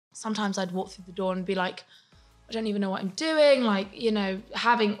sometimes I'd walk through the door and be like, I don't even know what I'm doing. Like, you know,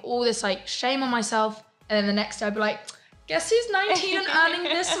 having all this like shame on myself. And then the next day I'd be like, guess who's 19 and earning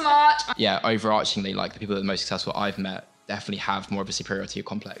this much? Yeah, overarchingly, like the people that are the most successful I've met definitely have more of a superiority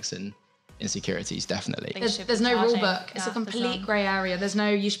complex and insecurities, definitely. There's no rule book. It's a complete grey area. There's no,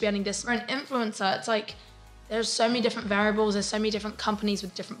 you should be earning this. For an influencer, it's like, there's so many different variables. There's so many different companies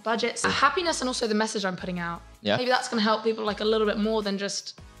with different budgets. Happiness and also the message I'm putting out. Yeah. Maybe that's gonna help people like a little bit more than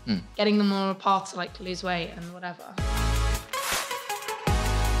just getting them on a path to like lose weight and whatever.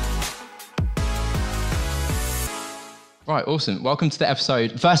 Right, awesome. Welcome to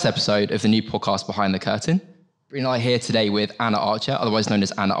the first episode of the new podcast, Behind the Curtain. Brie and I are here today with Anna Archer, otherwise known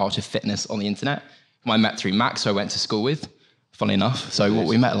as Anna Archer Fitness on the internet, whom I met through Max, who I went to school with, funnily enough. So what,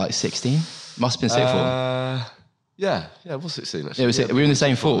 we met at like 16? Must have been sixth form. Yeah, it was 16 actually. We were in the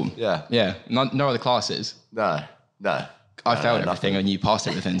same form. Yeah. Yeah, no other classes. No. I failed everything and you passed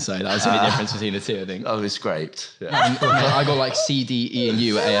everything, so that was the only difference between the two, I think. I was scraped. Yeah. I got like C, D, E and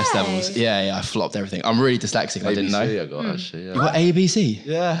U at AS levels. Yeah, I flopped everything. I'm really dyslexic, I didn't know. I got actually, yeah. You got A, B, C?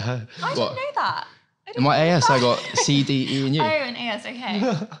 Yeah. I didn't know that. In my AS, I got C, D, E and U. Oh, in AS, okay.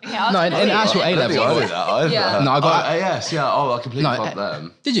 No, in actual A level. I did that either. Yeah. No, I got AS, yeah. I completely fucked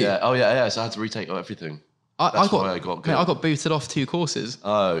them. Did you? Yeah. Oh, yeah, AS. I had to retake everything. I got booted off 2 courses.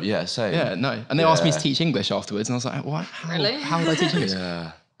 Oh, yeah, same. Yeah, no. And they asked me to teach English afterwards, and I was like, what? Really? How would I teach English?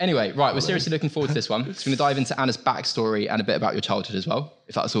 Yeah. Anyway, right, we're seriously looking forward to this one. So we're going to dive into Anna's backstory and a bit about your childhood as well,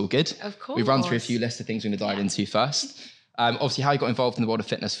 if that's all good. Of course. We've run through a few lists of things we're going to dive into first. Obviously, how you got involved in the world of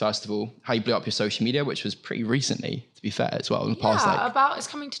fitness, first of all, how you blew up your social media, which was pretty recently, to be fair, as well, in the past, it's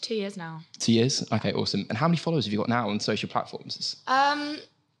coming to 2 years now. 2 years? Okay, awesome. And how many followers have you got now on social platforms?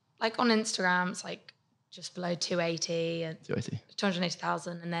 Like on Instagram, it's like just below 280 and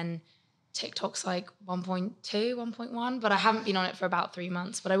 280,000, and then TikTok's like 1.2, 1.1, but I haven't been on it for about 3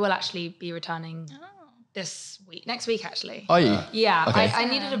 months, but I will actually be returning next week actually. Are you? Yeah, Okay. I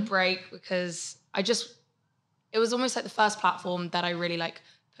needed a break because it was almost like the first platform that I really like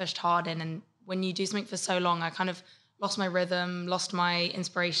pushed hard in, and when you do something for so long, I kind of lost my rhythm, lost my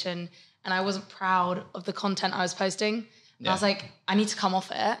inspiration, and I wasn't proud of the content I was posting. And I was like, I need to come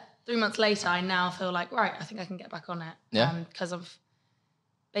off it. 3 months later, I now feel like, right, I think I can get back on it. Yeah. Because of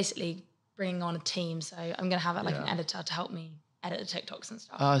basically bringing on a team. So I'm going to have an editor to help me edit the TikToks and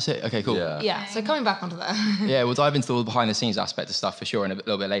stuff. Oh, so okay, cool. Yeah, so coming back onto that. Yeah, we'll dive into all the behind the scenes aspect of stuff for sure in a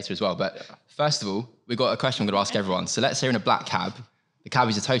little bit later as well. But first of all, we've got a question I'm going to ask everyone. So let's say you're in a black cab. The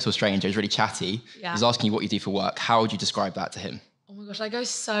cabbie's a total stranger. He's really chatty. Yeah. He's asking you what you do for work. How would you describe that to him? Oh my gosh, I go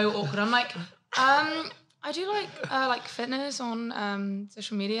so awkward. I'm like, I do like fitness on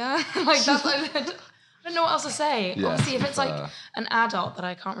social media. Like that's I don't know what else to say. Yeah. Obviously, if it's like an adult that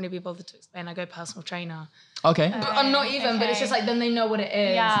I can't really be bothered to explain, I go personal trainer. Okay. But I'm not even, but it's just like then they know what it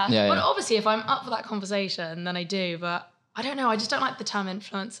is. Yeah. But obviously, if I'm up for that conversation, then I do. But I don't know. I just don't like the term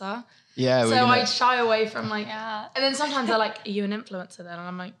influencer. Yeah. So I shy away from like. Yeah. And then sometimes they're like, "Are you an influencer?" Then and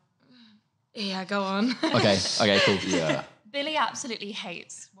I'm like, "Yeah, go on." Okay, cool. Yeah. Billy absolutely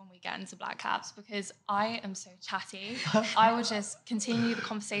hates when we get into black cabs because I am so chatty. I would just continue the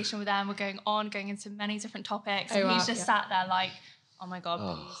conversation with them. We're going into many different topics. And he's just sat there like, oh my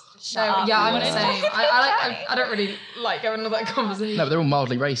God, please just shut up. Yeah, I'm the same. I don't really like going into that conversation. No, but they're all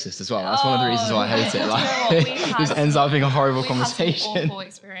mildly racist as well. That's one of the reasons why I hate it. Do you know Like, what? this ends up being a horrible We've had conversation. some awful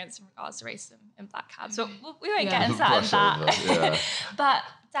experience in regards to racism in black cabs. But we won't get into that. Yeah. But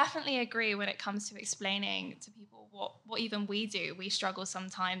definitely agree when it comes to explaining to people what even we do. We struggle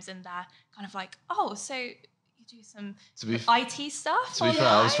sometimes and they're kind of like, oh, so you do some IT stuff? To be fair,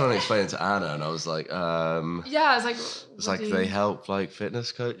 I was trying to explain it to Anna and I was like, yeah, it's like they help like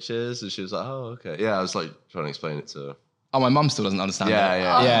fitness coaches, and she was like, oh, okay. Yeah, I was like trying to explain it to her. Oh, my mum still doesn't understand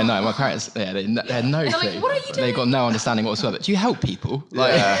Yeah. Yeah, no, my parents, they had no clue. Like, what are you doing? They got no understanding whatsoever. Do you help people?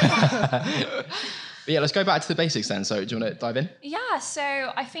 Like, But yeah, let's go back to the basics then. So do you want to dive in? Yeah, so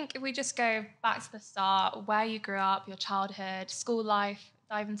I think if we just go back to the start, where you grew up, your childhood, school life,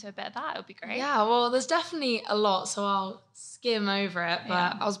 dive into a bit of that, it would be great. Yeah, well, there's definitely a lot, so I'll skim over it.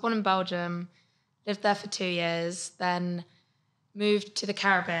 But I was born in Belgium, lived there for 2 years, then moved to the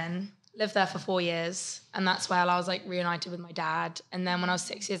Caribbean, lived there for 4 years, and that's where I was like reunited with my dad. And then when I was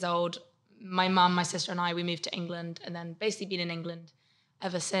 6 years old, my mum, my sister and I, we moved to England, and then basically been in England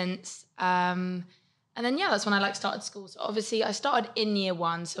ever since. And then, that's when I started school. So obviously I started in year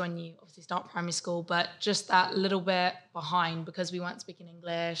 1. So when you obviously start primary school, but just that little bit behind because we weren't speaking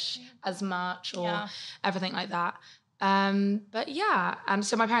English as much or everything like that. But yeah. And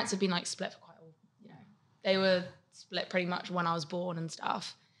so my parents have been split for quite a while. They were split pretty much when I was born and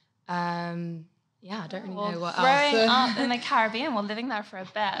stuff. yeah, I don't really know what growing else. up in the Caribbean while living there for a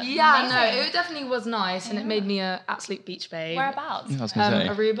bit. Yeah, Amazing. no, it definitely was nice, and it made me an absolute beach babe. Whereabouts? Yeah, I was gonna say.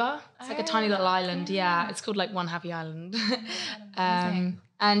 Aruba. It's like a tiny little island. okay. Yeah, it's called like One Happy Island. Amazing.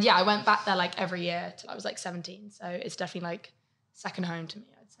 And yeah, I went back there like every year till I was like 17. So it's definitely like second home to me,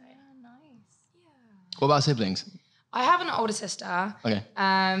 I'd say. Yeah, nice. What about siblings? I have an older sister. Okay.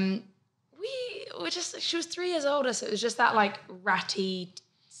 We were just, she was 3 years older, so it was just that like ratty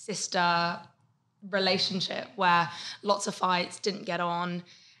sister relationship where lots of fights, didn't get on.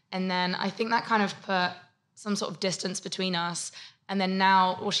 And then I think that kind of put some sort of distance between us. And then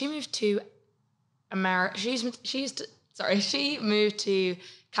now, well, she moved to America. She moved to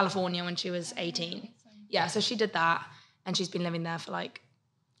California when she was 18. Yeah, so she did that. And she's been living there for like,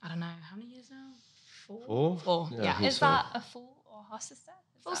 I don't know, how many years now? Four. Yeah. Is that a full or half sister?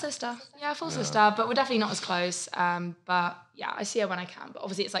 Full sister. Yeah, full sister. But we're definitely not as close. But yeah, I see her when I can. But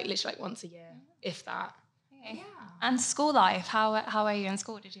obviously it's like literally like once a year, if that. Okay. Yeah. And school life, how are you in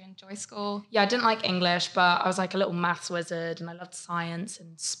school? Did you enjoy school? Yeah, I didn't like English, but I was like a little maths wizard and I loved science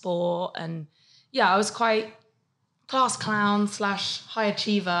and sport. And yeah, I was quite class clown / high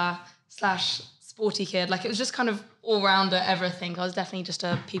achiever / sporty kid. Like it was just kind of all rounder everything. I was definitely just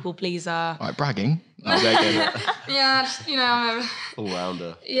a people pleaser. All right, bragging. No, very good. Yeah, just, you know, I'm All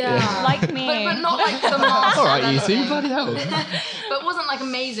rounder. yeah. Like me. But not like the master. All right, you level two, thing. bloody hell. But wasn't like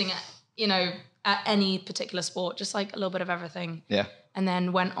amazing at, you know, at any particular sport, just like a little bit of everything. Yeah. And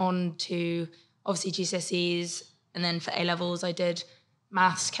then went on to obviously GCSEs, and then for A-levels I did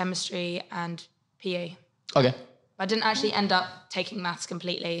maths, chemistry and PE. Okay. I didn't actually end up taking maths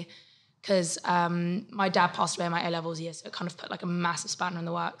completely because my dad passed away in my A-levels year, so it kind of put like a massive spanner in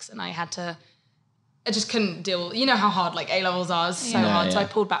the works, and I just couldn't deal. You know how hard like A-levels are, it's so hard. So I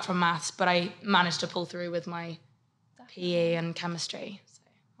pulled back from maths, but I managed to pull through with my PE and chemistry. So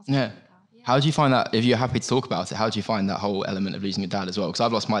I was happy with that. How do you find that, if you're happy to talk about it, how do you find that whole element of losing your dad as well? Because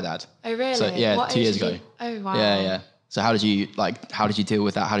I've lost my dad. Oh, really? So, yeah, What 2 age years did ago. you- Oh, wow. Yeah. So how did you deal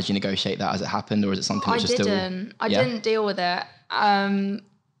with that? How did you negotiate that as it happened? Or is it something that's just still... I didn't deal with it.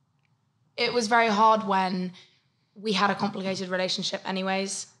 It was very hard when we had a complicated relationship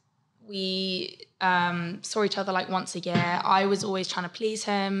anyways. We saw each other like once a year. I was always trying to please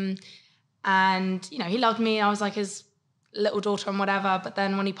him. And, you know, he loved me. I was like his little daughter and whatever. But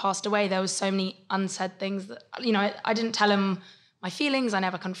then when he passed away, there was so many unsaid things that, you know, I didn't tell him my feelings. I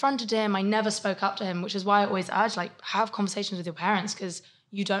never confronted him. I never spoke up to him, which is why I always urge, like, have conversations with your parents because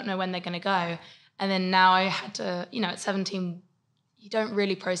you don't know when they're going to go. And then now I had to, you know, at 17, you don't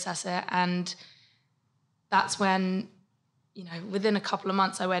really process it. And that's when, you know, within a couple of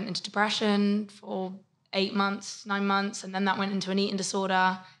months, I went into depression for 8 months, 9 months. And then that went into an eating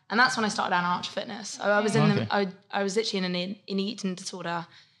disorder. And that's when I started ANHealth Fitness. I was I was literally in an eating disorder,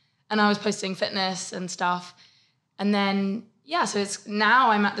 and I was posting fitness and stuff. And then, yeah, so it's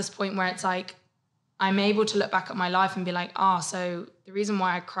now I'm at this point where it's like, I'm able to look back at my life and be like, so the reason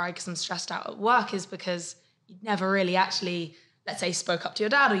why I cry because I'm stressed out at work is because you never really actually, let's say, spoke up to your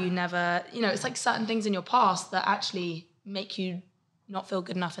dad, or you never, you know, it's like certain things in your past that actually make you not feel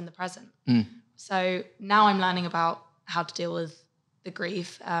good enough in the present. So now I'm learning about how to deal with the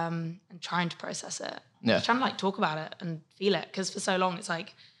grief and trying to process it. Yeah. Trying to like talk about it and feel it, because for so long it's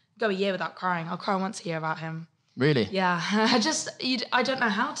like, go a year without crying. I'll cry once a year about him. Really? Yeah. I don't know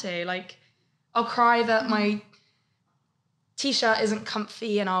how to. Like, I'll cry that my t-shirt isn't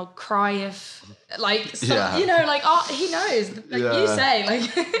comfy, and I'll cry if, like, you know, like, he knows. Like, you say,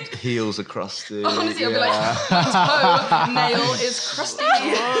 like... Heels are crusty. Honestly, I'll be like, my toe nail is crusty.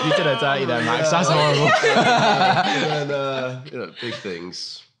 You did a dirty there, Max. That's horrible. And then, you know, big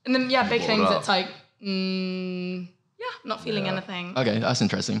things. And then, yeah, big things, up. it's like, not feeling anything. Okay, that's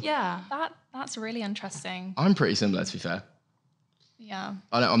interesting. Yeah. That's really interesting. I'm pretty similar, to be fair. Yeah.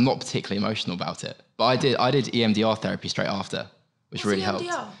 I'm not particularly emotional about it, but I did EMDR therapy straight after, which really helped.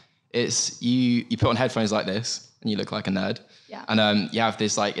 It's you put on headphones like this and you look like a nerd. Yeah. And you have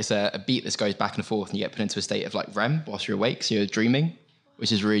this, like, it's a beat that goes back and forth, and you get put into a state of like REM whilst you're awake, so you're dreaming,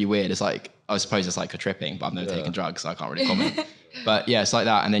 which is really weird. It's like, I suppose it's like a tripping, but I've never taken drugs, so I can't really comment. But yeah, it's like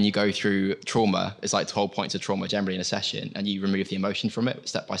that. And then you go through trauma. It's like 12 points of trauma generally in a session, and you remove the emotion from it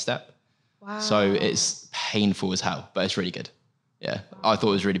step by step. Wow. So it's painful as hell, but it's really good. Yeah, I thought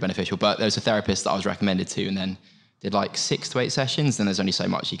it was really beneficial. But there was a therapist that I was recommended to, and then did like 6 to 8 sessions. Then there's only so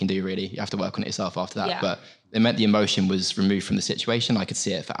much you can do, really. You have to work on it yourself after that. Yeah. But it meant the emotion was removed from the situation. I could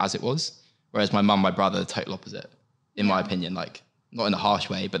see it for as it was. Whereas my mum, my brother, the total opposite, in my opinion. Like, not in a harsh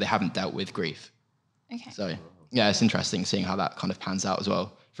way, but they haven't dealt with grief. Okay. So yeah, it's interesting seeing how that kind of pans out as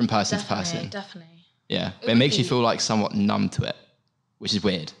well from person to person. Definitely. Yeah, but it makes you feel like somewhat numb to it, which is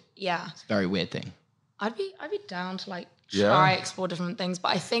weird. Yeah. It's a very weird thing. I'd be down to like Yeah. try explore different things, but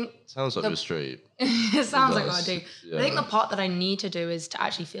I think Sounds like your street. it sounds like does. what I do. Yeah. I think the part that I need to do is to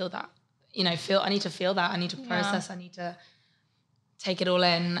actually feel that. I need to feel that. I need to process. I need to take it all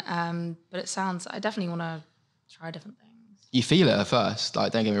in. But I definitely want to try different things. You feel it at first,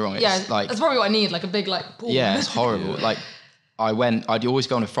 like, don't get me wrong. It's like, that's probably what I need, like a big like pool. yeah, it's horrible. Like, I'd always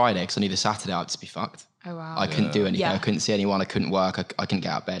go on a Friday because I knew the Saturday I'd just be fucked. Oh, wow. I couldn't do anything. Yeah. I couldn't see anyone. I couldn't work. I couldn't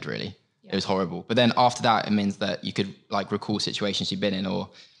get out of bed, really. It was horrible. But then after that, it means that you could like recall situations you've been in or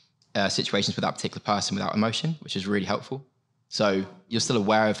situations with that particular person without emotion, which is really helpful. So you're still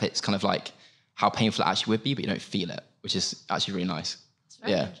aware of it's kind of like how painful it actually would be, but you don't feel it, which is actually really nice. It's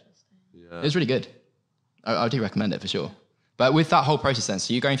very interesting. Yeah. It was really good. I do recommend it for sure. But with that whole process then,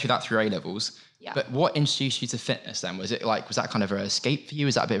 so you're going through that through A-levels, but what introduced you to fitness then? Was that kind of an escape for you?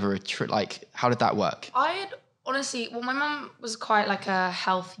 Was that a bit of a trip? Like, how did that work? Honestly, my mum was quite like a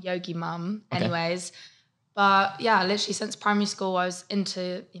health yogi mum anyways. But yeah, literally since primary school, I was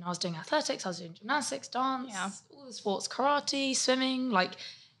into, I was doing athletics, I was doing gymnastics, dance, all the sports, karate, swimming, like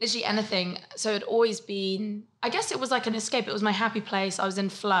literally anything. So it'd always been, I guess it was like an escape. It was my happy place. I was in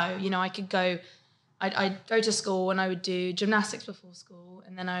flow. I could go, I'd go to school and I would do gymnastics before school.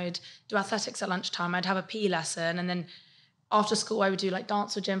 And then I would do athletics at lunchtime. I'd have a PE lesson. And then after school, I would do like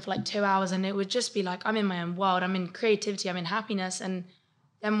dance or gym for like 2 hours, and it would just be like, I'm in my own world. I'm in creativity. I'm in happiness. And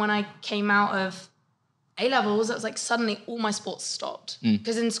then when I came out of A-levels, it was like suddenly all my sports stopped.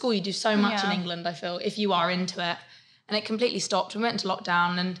 Because in school, you do so much in England, I feel, if you are into it. And it completely stopped. We went into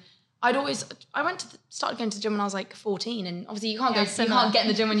lockdown, and started going to the gym when I was like 14. And obviously you can't get in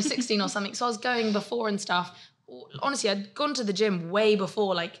the gym when you're 16 or something. So I was going before and stuff. Honestly, I'd gone to the gym way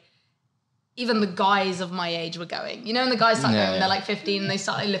before, like, even the guys of my age were going. And the guys start going, they're like 15 and they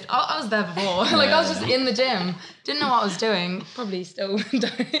started lifting. I was there before. I was just in the gym. Didn't know what I was doing. Probably still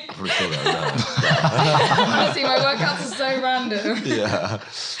don't. Probably still don't know. Honestly, my workouts are so random. Yeah.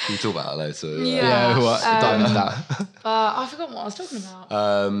 We'll talk about that later. Dive into that. But I forgot what I was talking about.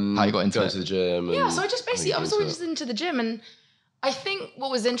 How you got into going it? to the gym. Yeah, so I was always just into the gym. And I think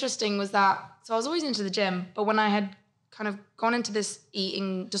what was interesting was that, so I was always into the gym, but when I had kind of gone into this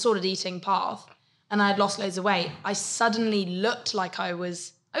disordered eating path and I had lost loads of weight, I suddenly looked like I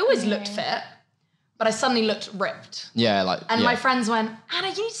always looked fit, but I suddenly looked ripped. Yeah, And my friends went, Anna,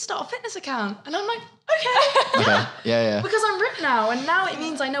 you need to start a fitness account. And I'm like, okay. Okay. Yeah. Because I'm ripped now, and now it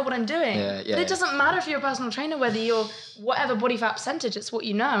means I know what I'm doing. But it doesn't matter if you're a personal trainer, whether you're whatever body fat percentage, it's what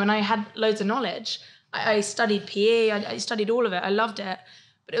you know. And I had loads of knowledge. I studied PE, I studied all of it. I loved it.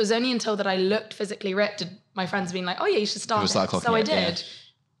 But it was only until that I looked physically ripped and my friends being like, oh yeah, you should start it. So I did. Yeah.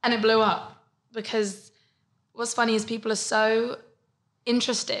 And it blew up, because what's funny is people are so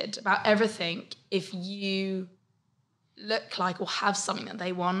interested about everything if you look like or have something that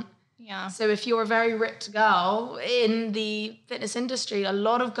they want. Yeah. So if you're a very ripped girl in the fitness industry, a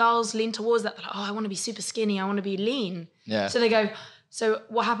lot of girls lean towards that. They're like, oh, I want to be super skinny. I want to be lean. Yeah. So they go, so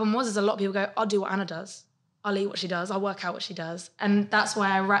what happened was a lot of people go, I'll do what Anna does. I'll eat what she does. I'll work out what she does. And that's why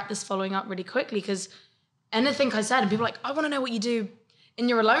I wrapped this following up really quickly, because anything I said, and people were like, I want to know what you do in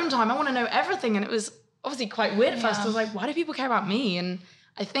your alone time. I want to know everything. And it was obviously quite weird at first. I was like, why do people care about me? And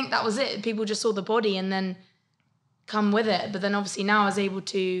I think that was it. People just saw the body and then come with it. But then obviously now I was able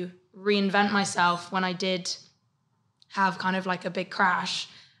to reinvent myself when I did have kind of like a big crash.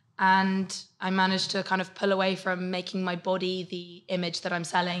 And I managed to kind of pull away from making my body the image that I'm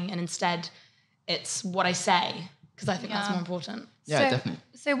selling, and instead it's what I say, because I think that's more important. Yeah, definitely.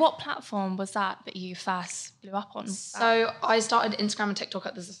 So what platform was that you first blew up on? So I started Instagram and TikTok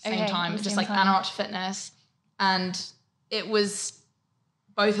at the same time, just like Anna Archer Fitness. And it was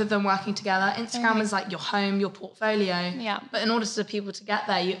both of them working together. Instagram was like your home, your portfolio. Yeah. But in order for people to get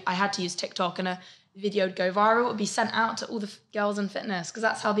there, I had to use TikTok, and a video would go viral. It would be sent out to all the girls in fitness, because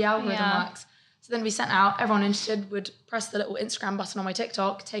that's how the algorithm works. So then it'd be sent out. Everyone interested would press the little Instagram button on my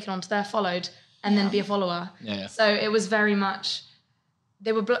TikTok, take it onto their followed, and then be a follower. Yeah. So it was very much,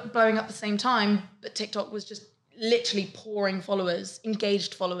 they were blowing up at the same time, but TikTok was just literally pouring followers,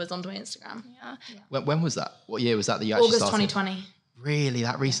 engaged followers onto my Instagram. Yeah. When was that? What year was that you actually August started? 2020. Really?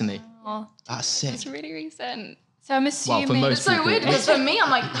 That recently? Oh, that's sick. It's really recent. So I'm assuming... Well, for most it's so weird, because for me, I'm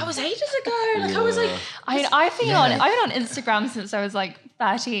like, that was ages ago. Like, I was like... I've been on Instagram since I was like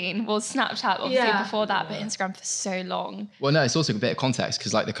 13. Well, Snapchat obviously before that, but Instagram for so long. Well, no, it's also a bit of context,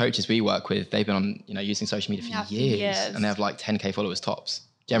 because like the coaches we work with, they've been on, using social media for years, and they have like 10K followers tops,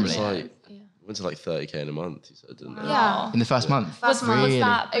 generally. Went to like 30K in a month, you said, didn't it? Yeah. In the first month? First month really? was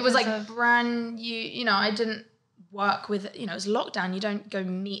that. It was like brand new, I didn't work with, it was lockdown. You don't go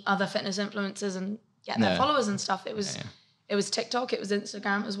meet other fitness influencers and get their followers and stuff. It was it was TikTok, it was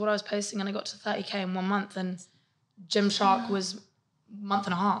Instagram, it was what I was posting, and I got to 30K in 1 month, and Gymshark was a month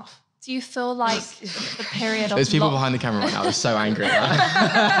and a half. Do you feel like the period of There's people behind the camera right now. They're so angry.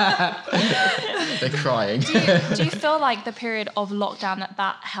 They're crying. Do you feel like the period of lockdown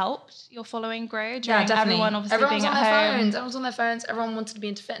that helped your following grow? Yeah, definitely. Everyone obviously Everyone's being on at their home. phones. Everyone's on their phones. Everyone wanted to be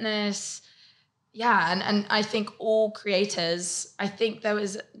into fitness. Yeah, and I think all creators, I think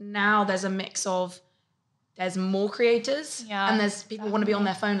there's a mix of, there's more creators and there's people who want to be on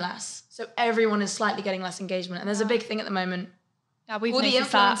their phone less. So everyone is slightly getting less engagement. And there's a big thing at the moment. Yeah, we've all the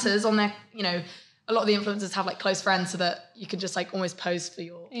influencers that. on their, a lot of the influencers have like close friends so that you can just like almost post for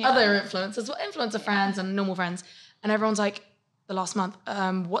your other influencers, well, influencer friends and normal friends. And everyone's like, the last month,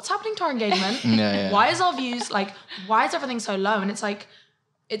 what's happening to our engagement? Why is our views, like, why is everything so low? And it's like,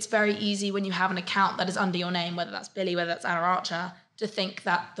 it's very easy when you have an account that is under your name, whether that's Billy, whether that's Anna Archer, to think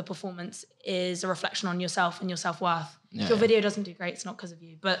that the performance is a reflection on yourself and your self-worth. If your video doesn't do great, it's not because of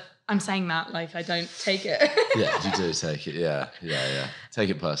you. But I'm saying that like I don't take it. Yeah, you do take it. Yeah. Take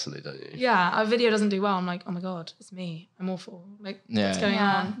it personally, don't you? Yeah, our video doesn't do well. I'm like, oh my God, it's me. I'm awful. Like, what's going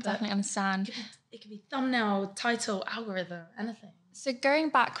on? But definitely understand. It could be thumbnail, title, algorithm, anything. So going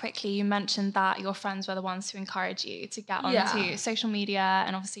back quickly, you mentioned that your friends were the ones who encouraged you to get onto social media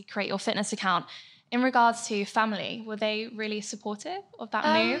and obviously create your fitness account. In regards to family, were they really supportive of that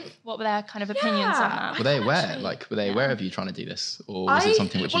move? What were their kind of opinions on that? Were they aware? Were they aware of you trying to do this? Or was it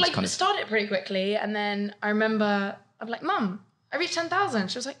something which you just kind of... started pretty quickly. And then I remember, I'm like, Mum, I reached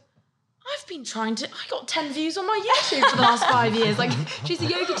 10,000. She was like, I got 10 views on my YouTube for the last 5 years. Like, she's a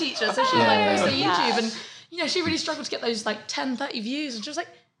yoga teacher, so she was like posting YouTube. And, she really struggled to get those like 10, 30 views. And she was like,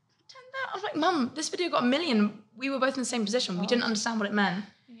 10,000? I was like, Mum, this video got 1 million. We were both in the same position. We didn't understand what it meant.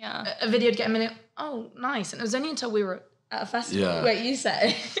 Yeah. A video would get 1 million. Oh, nice. And it was only until we were at a festival. Wait, you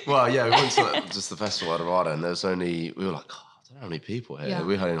say? Well, we went to just the festival at Nevada, and we were like, I don't know how many people here. Yeah.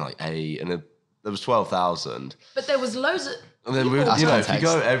 We had only like 8, and there was 12,000. But there was loads of... And then if you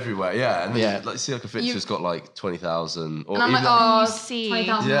go everywhere, and then you see like a picture's got like 20,000. And I'm like,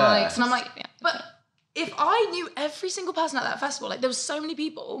 20,000 likes. And I'm like, but if I knew every single person at that festival, like there was so many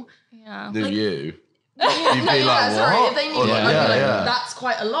people. Yeah. Knew you. You'd be like, what? Sorry, if they knew that's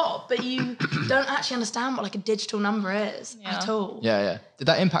quite a lot, but you don't actually understand what like a digital number is at all. Yeah. Did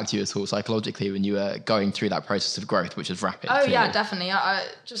that impact you at all psychologically when you were going through that process of growth, which was rapid? Oh, clearly? Yeah, definitely. I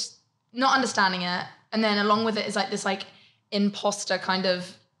just not understanding it. And then along with it is like this like imposter kind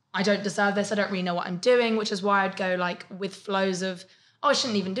of, I don't deserve this. I don't really know what I'm doing, which is why I'd go like with flows of, oh, I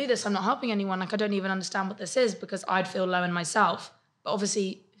shouldn't even do this. I'm not helping anyone. Like, I don't even understand what this is because I'd feel low in myself. But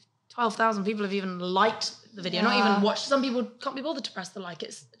obviously 12,000 people have even liked the video, not even watched. Some people can't be bothered to press the like.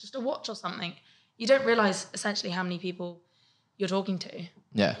 It's just a watch or something. You don't realise essentially how many people you're talking to.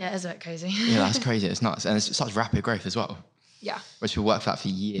 Yeah. Yeah, is it crazy? Yeah, that's crazy. It's nuts. And it's such rapid growth as well. Yeah. Which will work for that for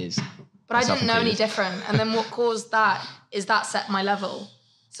years. But I didn't know any different. And then what caused that is that set my level.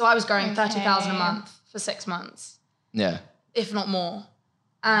 So I was growing 30,000 a month for 6 months. Yeah. If not more.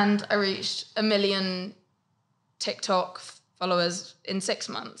 And I reached 1 million TikTok followers in 6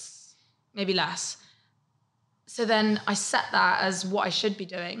 months, maybe less. So then I set that as what I should be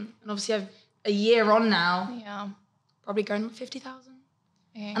doing. And obviously I've a year on now, probably grown 50,000.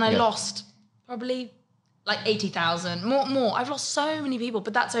 Yeah. And I lost probably like 80,000, more. I've lost so many people,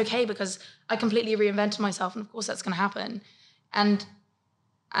 but that's okay because I completely reinvented myself. And of course that's going to happen. And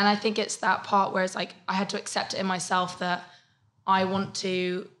I think it's that part where it's like, I had to accept it in myself that I want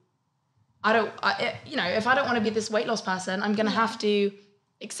to, if I don't want to be this weight loss person, I'm going to have to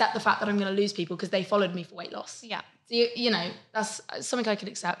accept the fact that I'm going to lose people because they followed me for weight loss. Yeah. So, that's something I could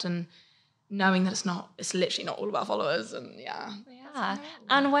accept, and knowing that it's literally not all about followers. And yeah.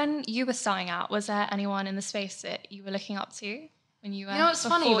 And when you were starting out, was there anyone in the space that you were looking up to when you were? It's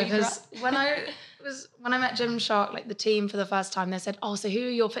funny because when I met Gymshark, like the team for the first time, they said, "Oh, so who are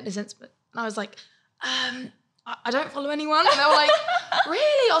your fitness inspirators?" And I was like, I don't follow anyone. And they were like,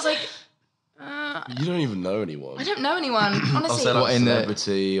 "Really?" I was like, you don't even know anyone. I don't know anyone, honestly. I'll say like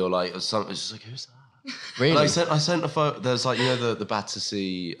celebrity or like something. It's just like, who's that? Really? I sent a photo. There's like, the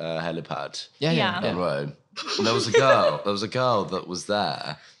Battersea helipad. Yeah. Road. And there was a girl that was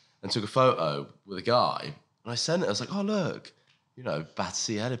there and took a photo with a guy. And I sent it. I was like, oh look,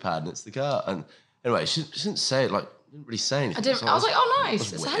 Battersea helipad, and it's the girl. And anyway, she didn't say it. Like, didn't really say anything. I was like, oh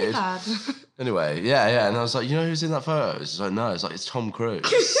nice, it's weird. a helipad. Anyway, yeah. And I was like, who's in that photo? She's like, no. It's like, it's Tom Cruise.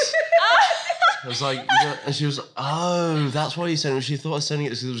 I was like, and she was like, oh, that's why you sent it. She thought I was sending it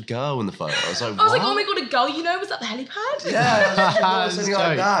because there was a girl in the photo. I was like, oh my God, a girl, was that the helipad? Yeah, I was sending it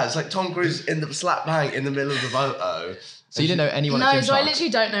like that. It's like Tom Cruise in the slap bang in the middle of the photo. So you didn't know anyone at Gymshark? No, so I literally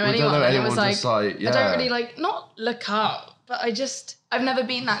don't know anyone. Don't know anyone, it was like, just like, I don't really not look up, but I've never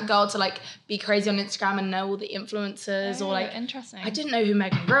been that girl to like be crazy on Instagram and know all the influencers or like. Interesting. I didn't know who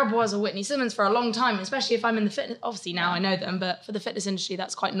Megan Grubb was or Whitney Simmons for a long time, especially if I'm in the fitness. Obviously now I know them, but for the fitness industry,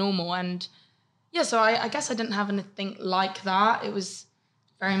 that's quite normal. And yeah, so I guess I didn't have anything like that. It was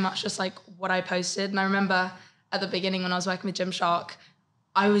very much just like what I posted. And I remember at the beginning when I was working with Gymshark,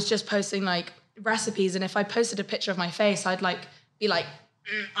 I was just posting like recipes. And if I posted a picture of my face, I'd like be like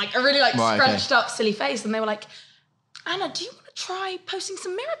a really like scrunched up silly face. And they were like, Anna, do you want to try posting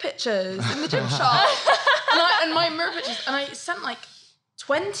some mirror pictures in the Gymshark? and my mirror pictures, and I sent like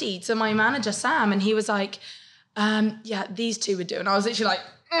 20 to my manager, Sam, and he was like, yeah, these two would do. And I was literally like,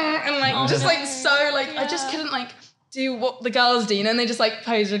 and like, just like, so like, I just couldn't like do what the girls do, and they just like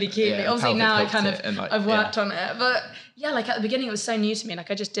pose really cutely. Yeah, obviously now I kind of, like, I've worked on it, but yeah, like at the beginning it was so new to me. Like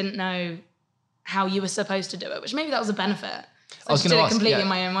I just didn't know how you were supposed to do it, which maybe that was a benefit. So I was going to ask, completely in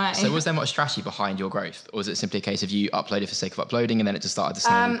my own way. So was there much strategy behind your growth, or was it simply a case of you uploaded for the sake of uploading and then it just started to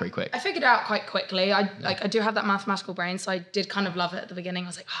snowball pretty quick? I figured it out quite quickly. I do have that mathematical brain, so I did kind of love it at the beginning. I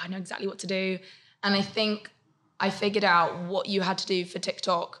was like, I know exactly what to do. And I think I figured out what you had to do for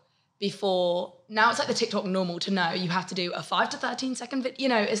TikTok before. Now it's like the TikTok normal to know you have to do a 5 to 13 second video. You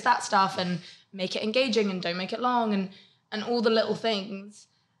know, it's that stuff, and make it engaging and don't make it long, and all the little things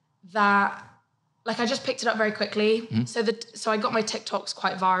that. Like I just picked it up very quickly. Mm-hmm. So I got my TikToks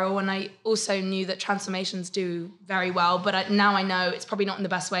quite viral, and I also knew that transformations do very well, but now I know it's probably not in the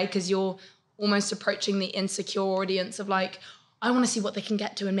best way, because you're almost approaching the insecure audience of like, I want to see what they can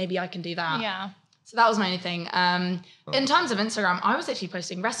get to and maybe I can do that. Yeah. So that was my only thing. In terms of Instagram, I was actually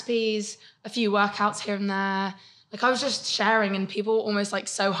posting recipes, a few workouts here and there. Like I was just sharing, and people were almost like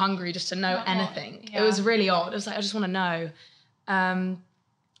so hungry just to know anything. Yeah. It was really odd. It was like, I just want to know.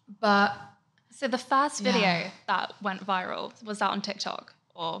 But so the first video that went viral, was that on TikTok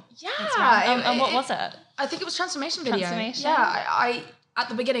or Instagram? And what was it? I think it was transformation video. Transformation? Yeah, I at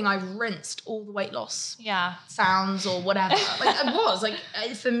the beginning I rinsed all the weight loss sounds or whatever. Like it was like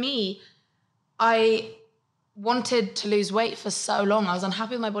for me, I wanted to lose weight for so long. I was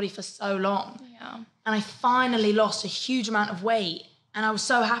unhappy with my body for so long. Yeah. And I finally lost a huge amount of weight, and I was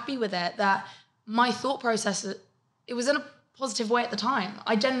so happy with it that my thought process, it was in a positive way at the time.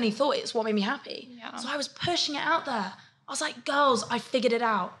 I genuinely thought it's what made me happy. Yeah. So I was pushing it out there. I was like, girls, I figured it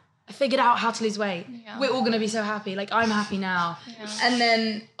out. I figured out how to lose weight. Yeah. We're all going to be so happy. Like, I'm happy now. Yeah. And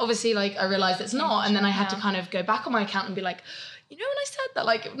then obviously like I realized it's not. And then I had to kind of go back on my account and be like, you know, when I said that,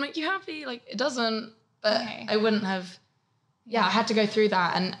 like, it would make you happy. Like it doesn't, but I wouldn't have. Yeah, I had to go through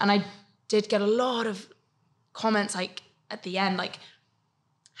that. And I did get a lot of comments like at the end, like,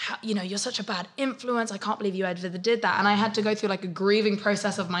 how, you know, you're such a bad influence. I can't believe you ever did that. And I had to go through like a grieving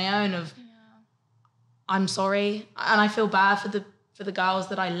process of my own of, I'm sorry. And I feel bad for the girls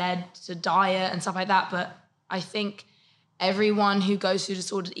that I led to diet and stuff like that. But I think everyone who goes through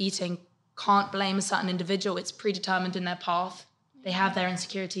disordered eating can't blame a certain individual. It's predetermined in their path. They have their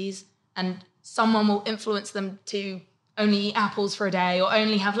insecurities, and someone will influence them to only eat apples for a day or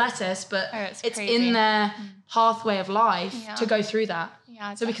only have lettuce, but it's in their pathway of life to go through that.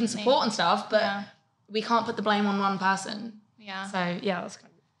 Yeah, so we can support and stuff, but we can't put the blame on one person. Yeah. So yeah, that's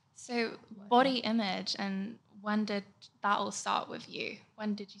kind of. So body image, and when did that all start with you?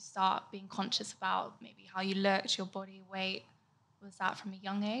 When did you start being conscious about maybe how you looked, your body weight? Was that from a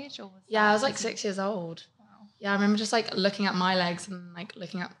young age, or was I was like 6 years old. Wow. Yeah, I remember just like looking at my legs and like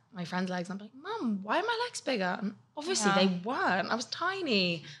looking at my friend's legs, and I'm like, Mum, why are my legs bigger? And obviously they weren't. I was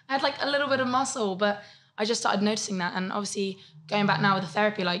tiny. I had like a little bit of muscle, but I just started noticing that. And obviously going back now with the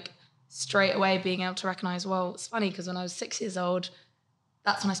therapy, like straight away being able to recognize, well, it's funny because when I was 6 years old,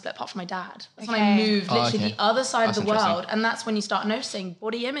 that's when I split apart from my dad. That's when I moved literally the other side of the world. And that's when you start noticing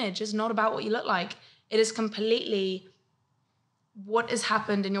body image is not about what you look like. It is completely what has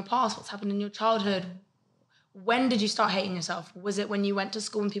happened in your past, what's happened in your childhood. When did you start hating yourself? Was it when you went to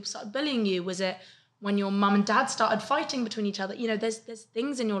school and people started bullying you? Was it when your mum and dad started fighting between each other? You know, there's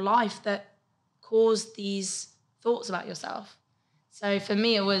things in your life that cause these thoughts about yourself. So for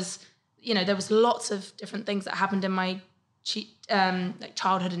me, it was, you know, there was lots of different things that happened in my like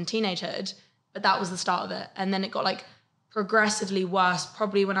childhood and teenagehood, but that was the start of it. And then it got like progressively worse,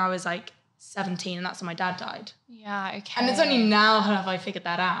 probably when I was like 17, and that's when my dad died. Yeah, okay. And it's only now have I figured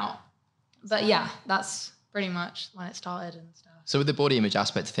that out. But yeah, that's pretty much when it started and stuff. So with the body image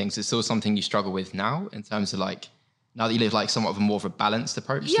aspect of things, it's still something you struggle with now in terms of like, now that you live like somewhat of a more of a balanced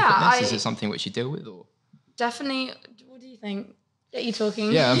approach to fitness, is it something which you deal with, or? Definitely. What do you think? Get you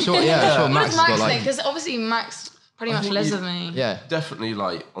talking. Yeah, I'm sure. Yeah, I'm sure Max has got like. Because obviously Max pretty much lives with me. Yeah, definitely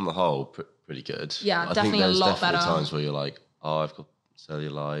like on the whole pretty good. Yeah, I definitely think there's a lot definitely better. times where you're like, oh, I've got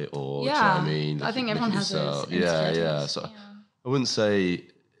cellulite or, do you know what I mean? I think everyone has those Yeah. insecurities. So I wouldn't say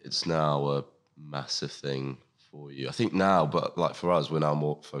it's now a massive thing for you. I think now, but like for us, we're now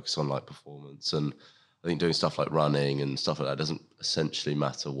more focused on like performance, and I think doing stuff like running and stuff like that doesn't essentially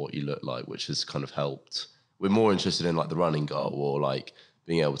matter what you look like, which has kind of helped. We're more interested in like the running goal or like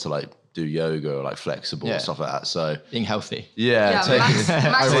being able to like do yoga or like flexible and stuff like that. So being healthy. Max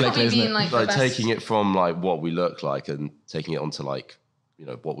probably being like taking it from like what we look like and taking it onto like, you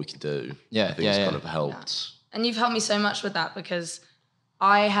know, what we can do. Yeah, I think it's kind of helped. And you've helped me so much with that, because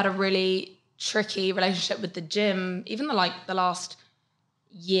I had a really tricky relationship with the gym. Even the last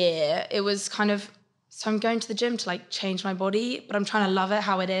year, it was kind of, so I'm going to the gym to like change my body, but I'm trying to love it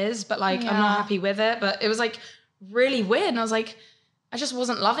how it is, but like I'm not happy with it. But it was like really weird, and I was like, I just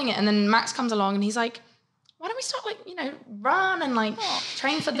wasn't loving it. And then Max comes along and he's like, why don't we start like, you know, run and like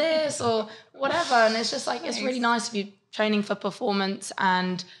train for this or whatever. And it's just like, it's really nice to be training for performance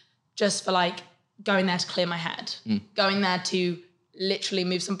and just for like going there to clear my head, going there to literally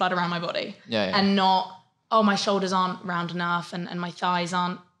move some blood around my body and not, oh, my shoulders aren't round enough and my thighs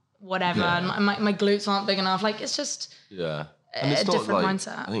aren't whatever and my glutes aren't big enough. Like, it's just and it's a not different like,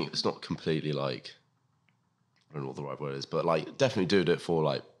 mindset. I think it's not completely like, I don't know what the right word is, but like definitely doing it for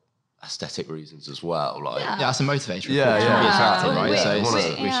like aesthetic reasons as well. Like that's a motivator. Exactly.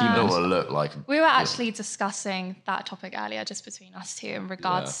 Right? We don't want to look like. We were actually discussing that topic earlier, just between us two, in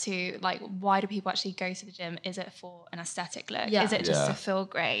regards to like, why do people actually go to the gym? Is it for an aesthetic look? Is it just to feel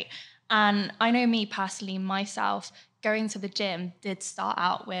great? And I know me personally, myself, going to the gym did start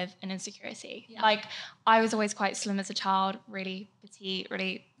out with an insecurity. Like, I was always quite slim as a child, really petite,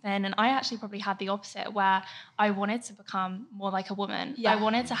 really thin, and I actually probably had the opposite, where I wanted to become more like a woman. I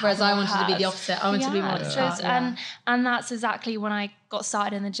wanted to have, whereas I wanted curves. to be the opposite. I wanted to be more like a child. And that's exactly when I got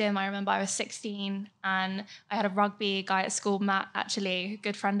started in the gym. I remember I was 16 and I had a rugby guy at school, Matt, actually, a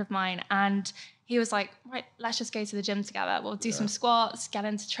good friend of mine, and he was like, right, let's just go to the gym together. We'll do some squats, get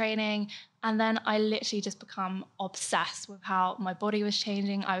into training. And then I literally just become obsessed with how my body was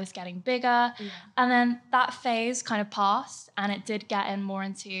changing. I was getting bigger. And then that phase kind of passed, and it did get in more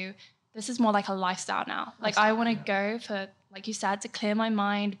into, this is more like a lifestyle now. Like, I want to go for, like you said, to clear my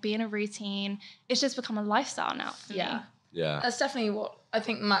mind, be in a routine. It's just become a lifestyle now for me. Yeah. That's definitely what I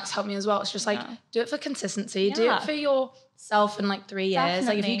think Max helped me as well. It's just like, do it for consistency, do it for yourself in like 3 years. Definitely.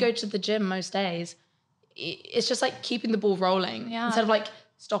 Like, if you go to the gym most days, it's just like keeping the ball rolling instead of like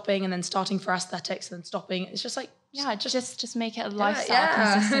stopping and then starting for aesthetics and then stopping. It's just like, just make it a lifestyle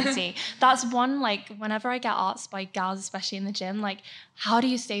consistency. That's one, like, whenever I get asked by gals, especially in the gym, like, how do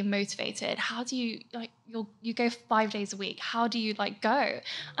you stay motivated? How do you, like, you go 5 days a week. How do you like go? And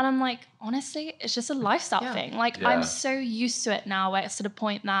I'm like, honestly, it's just a lifestyle thing. Like, I'm so used to it now, where it's to the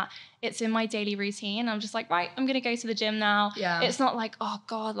point that it's in my daily routine. I'm just like, right, I'm going to go to the gym now. It's not like, oh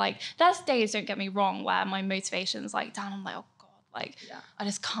God, like, there's days, don't get me wrong, where my motivation's like down. I'm like, oh God, like, I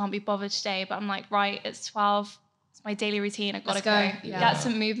just can't be bothered today. But I'm like, right, it's 12. My daily routine, I've got to go get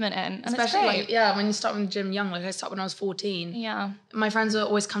some movement in. And especially like, when you start in the gym young, like I started when I was 14. My friends would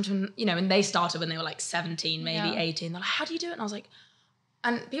always come to, you know, and they started when they were like 17, maybe 18. They're like, how do you do it? And I was like,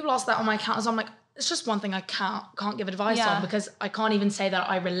 and people ask that on my account, and so I'm like, it's just one thing I can't give advice on, because I can't even say that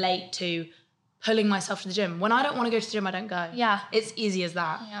I relate to pulling myself to the gym. When I don't want to go to the gym, I don't go. It's easy as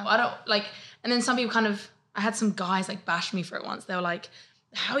that. I don't like, and then some people kind of, I had some guys like bash me for it once. They were like,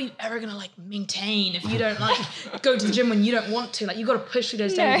 how are you ever gonna like maintain if you don't like go to the gym when you don't want to? Like, you got to push through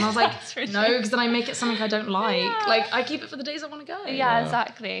those days. And I was like, no, because then I make it something I don't like. Like, I keep it for the days I want to go.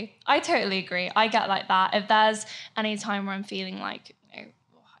 Exactly. I totally agree. I get like that. If there's any time where I'm feeling like, you know,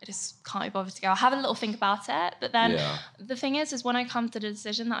 I just can't be bothered to go, I'll have a little think about it. But then the thing is when I come to the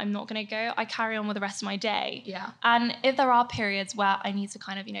decision that I'm not going to go, I carry on with the rest of my day. And if there are periods where I need to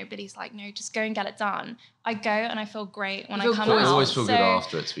kind of, you know, Billy's like, no, just go and get it done, I go and I feel great when I come out. I always feel good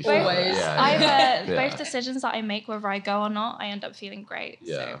after it, to be fair. Both decisions that I make, whether I go or not, I end up feeling great.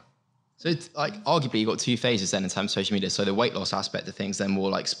 So it's like, arguably, you've got two phases then in terms of social media. So the weight loss aspect of things, then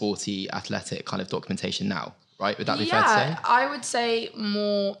more like sporty, athletic kind of documentation now, right? Would that be fair to say? I would say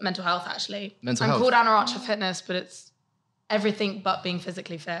more mental health, actually. I'm called ANHealth&Fitness, but it's everything but being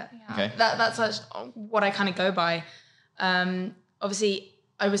physically fit. Okay. That's what I kind of go by. Obviously,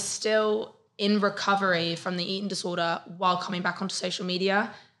 I was still in recovery from the eating disorder while coming back onto social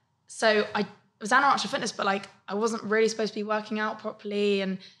media. So I was ANHealth&Fitness, but like, I wasn't really supposed to be working out properly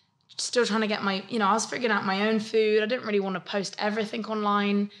and still trying to get my, you know, I was figuring out my own food. I didn't really want to post everything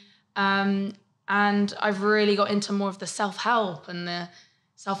online. And I've really got into more of the self-help and the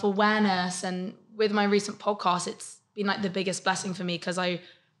self-awareness. And with my recent podcast, it's been like the biggest blessing for me, because I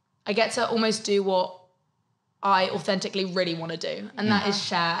get to almost do what I authentically really want to do. And that is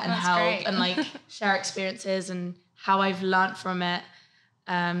share and That's help great. and like share experiences and how I've learned from it.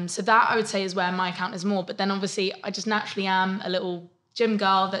 So that I would say is where my account is more. But then obviously I just naturally am a little gym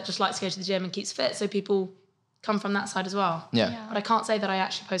girl that just likes to go to the gym and keeps fit. So people come from that side as well. Yeah. But I can't say that I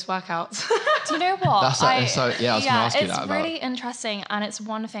actually post workouts. Do you know what? I was going to ask you that it's about. really interesting, and it's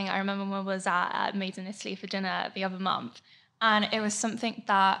one thing I remember when we was at Made in Italy for dinner the other month, and it was something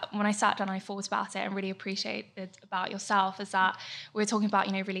that when I sat down I thought about it and really appreciated about yourself is that we were talking about,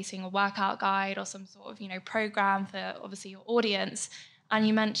 you know, releasing a workout guide or some sort of, you know, program for obviously your audience, and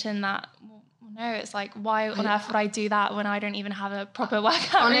you mentioned that, well, no, it's like, why on earth would I do that when I don't even have a proper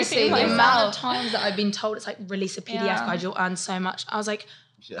workout Honestly, routine the myself? amount of times that I've been told it's like, release a PDF guide, you'll earn so much. I was like,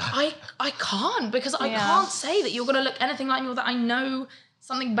 I can't, because I can't say that you're going to look anything like me or that I know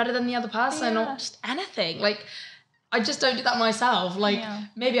something better than the other person or just anything. Like, I just don't do that myself. Like,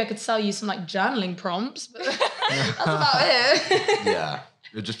 maybe I could sell you some like journaling prompts, but that's about it. Yeah,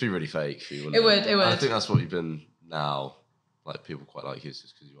 it would just be really fake for you, wouldn't It would. I think that's what you've been now. Like, people quite like you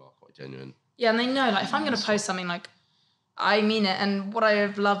just because you are quite genuine. Yeah, and they know, like, if I'm going to post something, like, I mean it. And what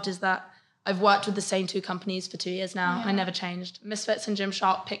I've loved is that I've worked with the same 2 companies for 2 years now. And I never changed. Misfits and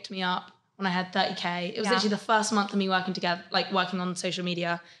Gymshark picked me up when I had 30K. It was literally the first month of me working together, like working on social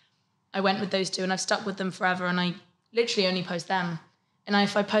media. I went with those 2 and I've stuck with them forever. And I literally only post them. And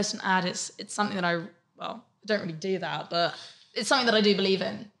if I post an ad, it's something that I don't really do that, but it's something that I do believe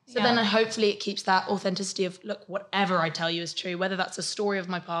in. So then hopefully it keeps that authenticity of, look, whatever I tell you is true, whether that's a story of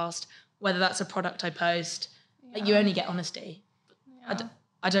my past, whether that's a product I post, like, you only get honesty.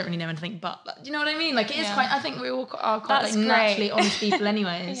 I don't really know anything but, do you know what I mean? Like, it is quite, I think we all are quite like naturally honest people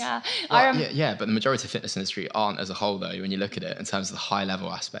anyways. But the majority of fitness industry aren't as a whole though, when you look at it in terms of the high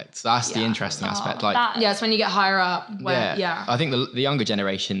level aspects. That's the interesting aspect. Like, it's when you get higher up. Where, I think the younger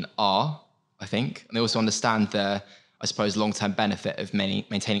generation are, I think, and they also understand the, I suppose, long-term benefit of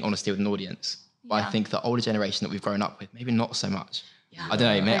maintaining honesty with an audience. But I think the older generation that we've grown up with, maybe not so much. Yeah. I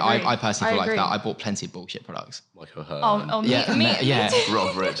don't know. I personally feel like that. I bought plenty of bullshit products. Michael Hearn. Me.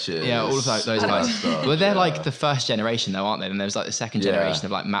 Rob Richards. Yeah, all of those guys. Well, they're like the first generation though, aren't they? And there was like the second generation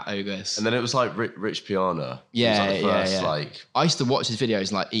of like Matt Ogus. And then it was like Rich Piana. Like, I used to watch his videos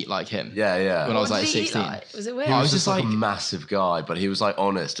and like eat like him. Yeah. When I was like 16. Was it weird? He was just like a massive guy, but he was like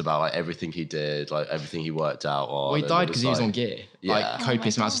honest about like everything he did, like everything he worked out on. Well, he died because he was on gear. Like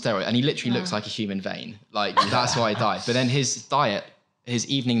copious amounts of steroids. And he literally looks like a human vein. Like, that's why he died. But then his diet, his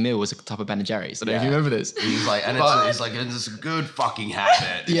evening meal was a type of Ben & Jerry's. I don't know if you remember this. He's like, it's a good fucking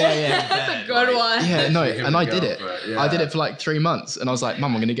habit. That's a good one. Yeah, no, and I did it. I did it for like 3 months, and I was like,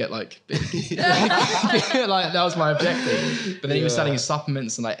 Mum, I'm going to get like big. Like, that was my objective. But then he was selling his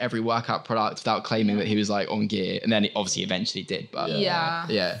supplements and like every workout product without claiming that he was like on gear. And then he obviously eventually did, but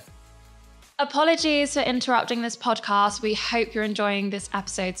yeah. Apologies for interrupting this podcast. We hope you're enjoying this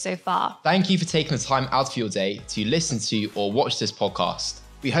episode so far. Thank you for taking the time out of your day to listen to or watch this podcast.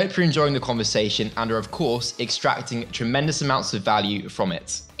 We hope you're enjoying the conversation and are, of course, extracting tremendous amounts of value from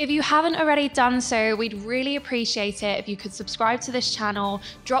it. If you haven't already done so, we'd really appreciate it if you could subscribe to this channel,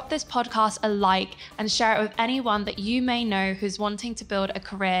 drop this podcast a like, and share it with anyone that you may know who's wanting to build a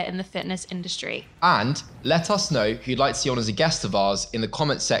career in the fitness industry. And let us know who you'd like to see on as a guest of ours in the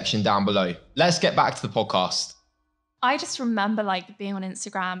comments section down below. Let's get back to the podcast. I just remember like being on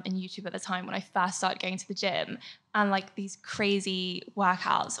Instagram and YouTube at the time when I first started going to the gym, and like these crazy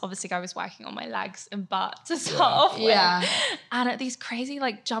workouts. Obviously, I was working on my legs and butt to start off with. Yeah. And at these crazy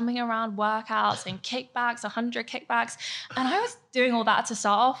like jumping around workouts and kickbacks, 100 kickbacks. And I was doing all that to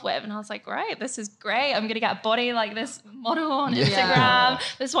start off with. And I was like, great, this is great. I'm going to get a body like this model on Instagram.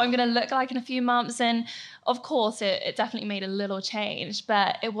 This is what I'm going to look like in a few months. And of course, it definitely made a little change.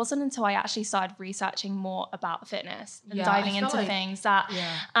 But it wasn't until I actually started researching more about fitness and diving into things that,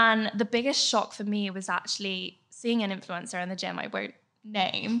 and the biggest shock for me was actually seeing an influencer in the gym, I won't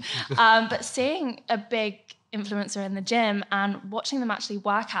name, but seeing a big influencer in the gym and watching them actually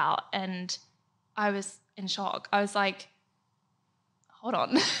work out, and I was in shock. I was like, hold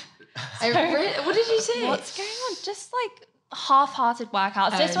on. What did you see? What's going on? Just like half-hearted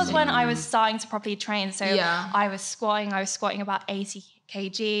workworkouts. This was when I was starting to properly train. So I was squatting about 80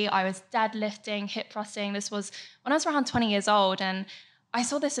 kg. I was deadlifting, hip thrusting. This was when I was around 20 years old, and I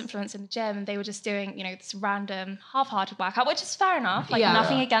saw this influence in the gym, and they were just doing, this random half-hearted workout, which is fair enough,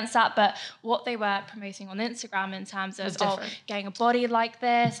 nothing against that. But what they were promoting on Instagram in terms of getting a body like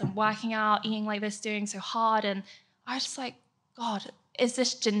this and working out, eating like this, doing so hard. And I was just like, God, is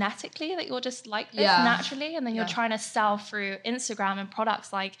this genetically that you're just like this naturally? And then you're trying to sell through Instagram and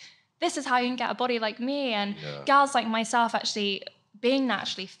products like, this is how you can get a body like me. And gals like myself actually being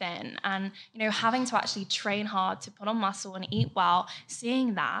naturally thin and, you know, having to actually train hard to put on muscle and eat well,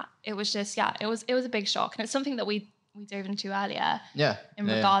 seeing that, it was just, it was a big shock. And it's something that we dove into earlier in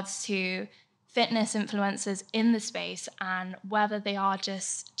regards to fitness influencers in the space and whether they are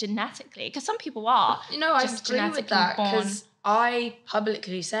just genetically, because some people are. You know, I agree with that, because I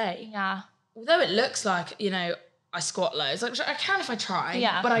publicly say, although it looks like, you know, I squat loads, like I can if I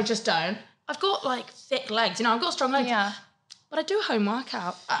try, but I just don't. I've got like thick legs, you know, I've got strong legs. But I do a home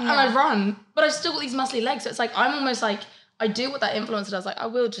workout and I run, but I still got these muscly legs. So it's like, I'm almost like, I do what that influencer does. Like, I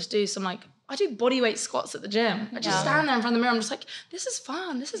will just do some, like, I do body weight squats at the gym. I just stand there in front of the mirror. I'm just like, this is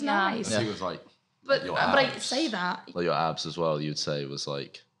fun. This is nice. I think it was like, but I say that. Like your abs as well, you'd say was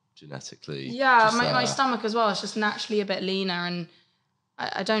like genetically. Yeah, my stomach as well. It's just naturally a bit leaner. And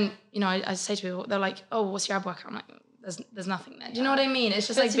I don't, you know, I say to people, they're like, oh, what's your ab workout? I'm like, there's nothing there. Do you know what I mean? It's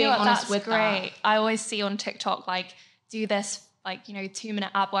just like being honest with that. I always see on TikTok, like, do this, like, you know, 2-minute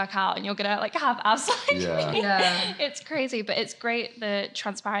ab workout and you're gonna like have abs like me. It's crazy, but it's great the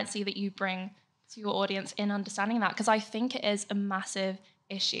transparency that you bring to your audience in understanding that, because I think it is a massive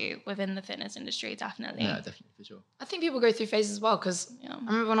issue within the fitness industry, definitely. Yeah, definitely, for sure. I think people go through phases as well, because I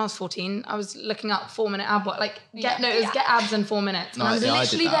remember when I was 14, I was looking up 4-minute ab work, like get abs in 4 minutes. And I was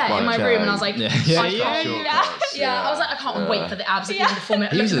literally there in my room and I was like, I was like, I can't wait for the abs at the end of 4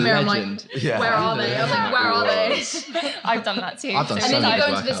 minutes. I looked in the mirror, I'm like, where are they? I was like, where are they? I've done that too. I've done and then you go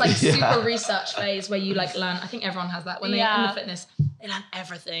into this like super research phase where you like learn, I think everyone has that, when they're in the fitness, they learn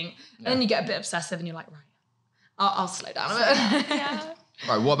everything. And then you get a bit obsessive and you're like, right, I'll slow down a bit.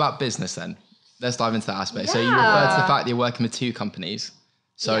 Right, what about business then? Let's dive into that aspect. So you referred to the fact that you're working with 2 companies,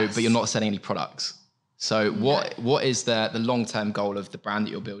 but you're not selling any products. So what is the long-term goal of the brand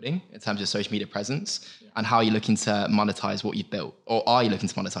that you're building in terms of social media presence, and how are you looking to monetize what you've built? Or are you looking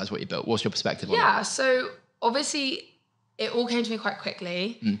to monetize what you built? What's your perspective on it? Yeah, so obviously it all came to me quite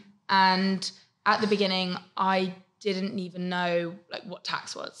quickly. And at the beginning, I didn't even know like what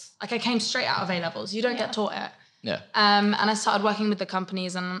tax was. Like I came straight out of A-levels. You don't get taught it. And I started working with the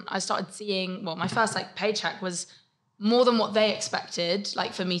companies and I started seeing, my first like paycheck was more than what they expected,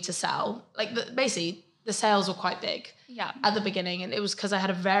 like for me to sell. Like basically the sales were quite big at the beginning, and it was because I had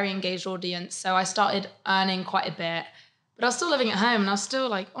a very engaged audience. So I started earning quite a bit, but I was still living at home and I was still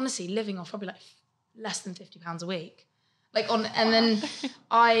like, honestly, living off probably like less than £50 a week. And then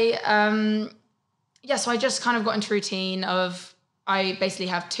so I just kind of got into routine of, I basically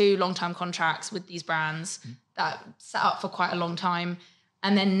have 2 long-term contracts with these brands that set up for quite a long time.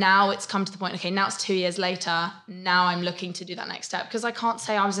 And then now it's come to the point, okay, now it's 2 years later. Now I'm looking to do that next step, because I can't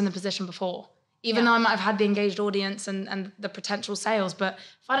say I was in the position before, even though I might have had the engaged audience and the potential sales. But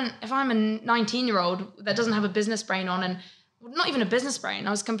if I'm a 19-year-old that doesn't have a business brain on, and not even a business brain,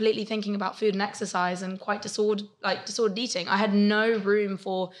 I was completely thinking about food and exercise and quite disordered eating. I had no room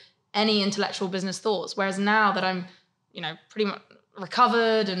for any intellectual business thoughts. Whereas now that I'm, pretty much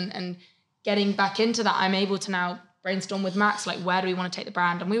recovered and getting back into that, I'm able to now brainstorm with Max, like, where do we want to take the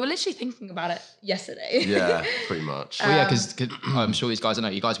brand? And we were literally thinking about it yesterday. Yeah, pretty much. Because I'm sure these guys, I know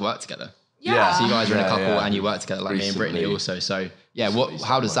you guys work together. Yeah. So you guys are in a couple and you work together, like recently. Me and Brittany also. So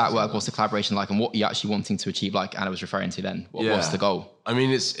how does that work? What's the collaboration like, and what are you actually wanting to achieve, like Anna was referring to then? What's the goal? I mean,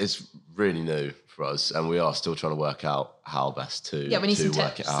 it's really new for us, and we are still trying to work out how best to we need some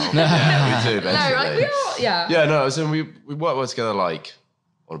work tips. it out. Yeah, we do, basically. No, right? We are, Yeah, no, so we work well together, like,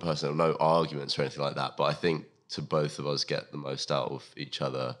 on a personal, no arguments or anything like that, but I think to both of us get the most out of each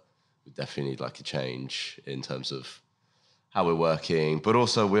other, we definitely need like a change in terms of how we're working, but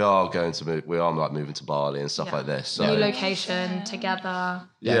also we are like moving to Bali and stuff like this. So. New location together.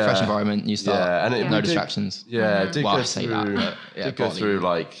 Fresh environment, new start. Yeah, and no distractions. Yeah, did well, go I say through, that, but did go through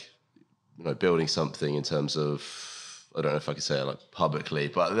like, building something in terms of, I don't know if I could say it like publicly,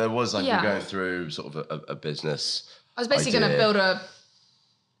 but there was like, we're going through sort of a business. I was basically going to build a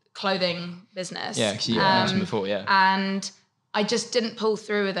clothing business. Yeah, because you mentioned before, and I just didn't pull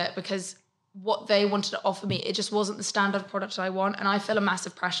through with it because what they wanted to offer me, it just wasn't the standard product I want. And I feel a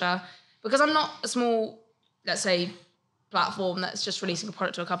massive pressure because I'm not a small, let's say, platform that's just releasing a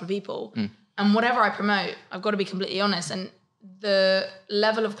product to a couple of people. And whatever I promote, I've got to be completely honest. And the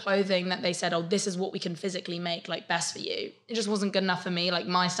level of clothing that they said, this is what we can physically make, like, best for you, it just wasn't good enough for me, like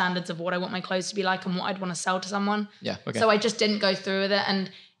my standards of what I want my clothes to be like and what I'd want to sell to someone. So I just didn't go through with it.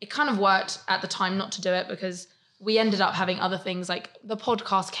 And it kind of worked at the time not to do it because we ended up having other things, like the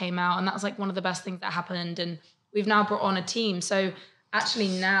podcast came out and that was like one of the best things that happened. And we've now brought on a team. So actually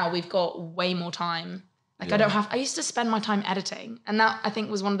now we've got way more time. Like I used to spend my time editing. And that I think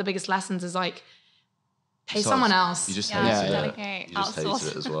was one of the biggest lessons is like, Pay someone else. You just Yeah, hated it. delegate, You just outsource.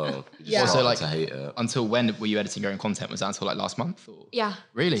 hated it as well. You just Yeah. started So, to hate it. Until when were you editing your own content? Was that until like last month? Or? Yeah.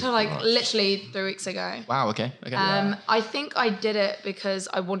 Really? So like literally 3 weeks ago. Wow. Okay. I think I did it because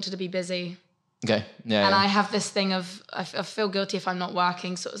I wanted to be busy. Okay. Yeah. And I have this thing of, I feel guilty if I'm not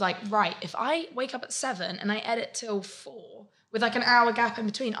working. So it was like, right, if I wake up at 7 and I edit till 4 with like an hour gap in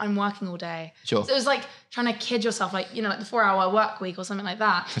between, I'm working all day. Sure. So it was like trying to kid yourself, like, like the 4-hour work week or something like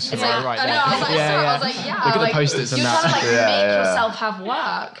that. It's like, right, I know, yeah. I was like, I was like, yeah. Look at like, the post-its and you're that. trying to like make yourself have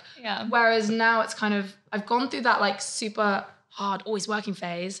work. Yeah. Whereas now it's kind of, I've gone through that like super hard, always working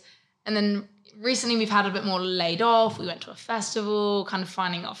phase. And then recently we've had a bit more laid off. We went to a festival, kind of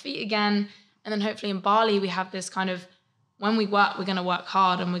finding our feet again. And then hopefully in Bali, we have this kind of, when we work, we're going to work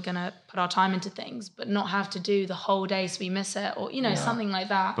hard and we're going to put our time into things, but not have to do the whole day so we miss it or, something like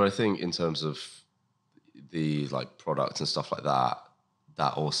that. But I think in terms of the like product and stuff like that,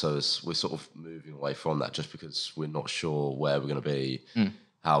 that also is, we're sort of moving away from that just because we're not sure where we're going to be,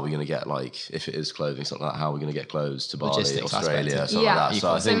 how we're going to get, like, if it is clothing, something like that, how we're going to get clothes to Bali, Logistics Australia, aspect. something like that.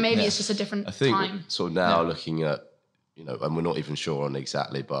 So, I think, maybe it's just a different I think time. sort of now looking at, and we're not even sure on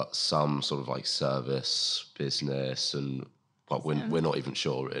exactly, but some sort of like service business but we're not even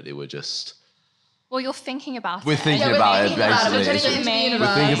sure really. We're just... Well, you're thinking about We're it. thinking we're about thinking it, about it. We're basically. turning it into the We're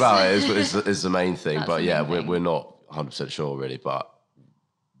universe. thinking about it is the main thing. That's But the yeah, main thing. we're not 100% sure really, but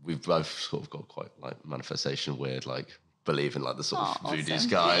we've both sort of got quite like manifestation weird, like believe in like the sort of voodoo awesome.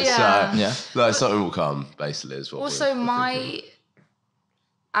 skies. Yeah. So like something will come basically is what Also, we're my thinking.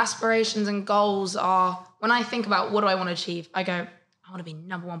 aspirations and goals are, when I think about what do I want to achieve, I go, I want to be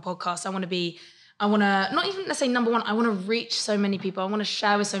 #1 podcast. I want to, not even let's say #1, I want to reach so many people. I want to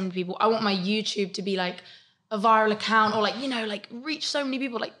share with so many people. I want my YouTube to be like a viral account or like, like reach so many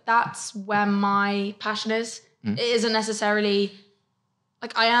people. Like that's where my passion is. It isn't necessarily,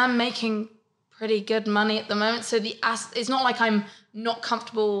 like I am making pretty good money at the moment. So it's not like I'm not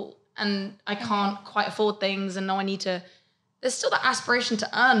comfortable and I can't quite afford things and there's still that aspiration to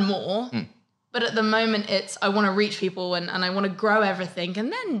earn more. But at the moment, I want to reach people and I want to grow everything.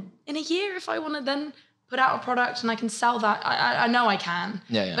 And then in a year, if I want to then put out a product and I can sell that, I know I can.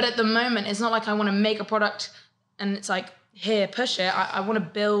 Yeah. But at the moment, it's not like I want to make a product and it's like, here, push it. I want to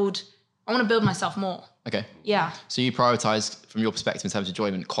build myself more. Okay. Yeah. So you prioritize, from your perspective in terms of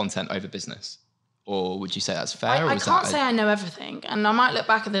enjoyment, content over business? Or would you say that's fair? I can't say I know everything. And I might look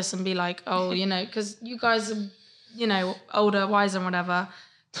back at this and be like, oh, because you guys are, older, wiser and whatever.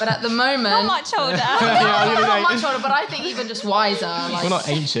 But at the moment... Not much older. not much older, but I think even just wiser. Like, We're not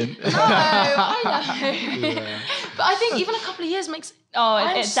ancient. No, I know. But I think even a couple of years makes...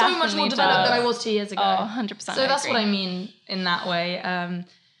 I'm so much more developed than I was 2 years ago. Oh, 100%. So that's what I mean in that way.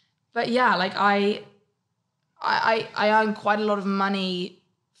 But yeah, like I earn quite a lot of money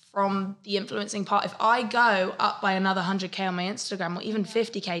from the influencing part. If I go up by another 100K on my Instagram or even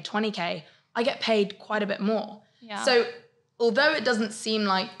 50K, 20K, I get paid quite a bit more. Yeah. So although it doesn't seem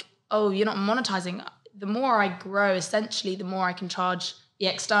like, oh, you're not monetizing, the more I grow, essentially, the more I can charge the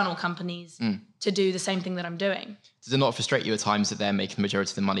external companies to do the same thing that I'm doing. Does it not frustrate you at times that they're making the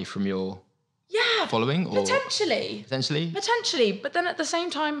majority of the money from your following? Or Potentially. Potentially? But then at the same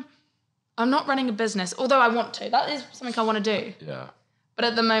time, I'm not running a business, although I want to. That is something I want to do. Yeah. But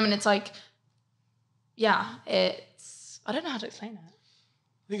at the moment, it's like, I don't know how to explain it.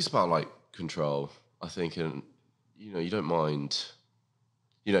 I think it's about like control. I think, and you don't mind.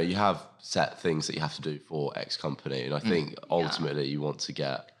 You have set things that you have to do for X company, and I think ultimately you want to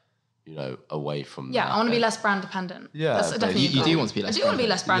get, away from that. Yeah, I want to be less brand dependent. Yeah, that's definitely. You do want to be less. I do want to be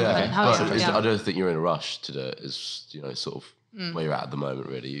less brand dependent. But I don't think you're in a rush to do it. It's sort of where you're at the moment.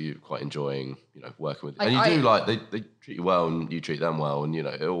 Really, you're quite enjoying working with, and you do like they treat you well and you treat them well, and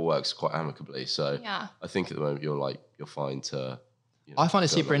it all works quite amicably. So I think at the moment you're fine to. I find it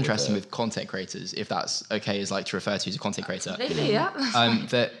super interesting with content creators, if that's okay, is like to refer to you as a content creator. Maybe, yeah.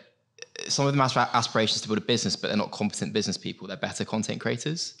 That some of them have aspirations to build a business, but they're not competent business people. They're better content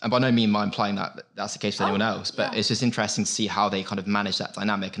creators. And by no means am I implying that that's the case with anyone else, but it's just interesting to see how they kind of manage that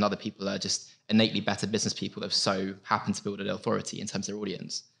dynamic. And other people are just innately better business people that have so happened to build an authority in terms of their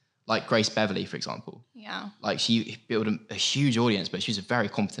audience. Like Grace Beverly, for example. Yeah. Like she built a huge audience, but she's a very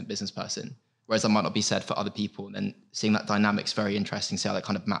competent business person. Whereas that might not be said for other people. And then seeing that dynamic's very interesting, see how that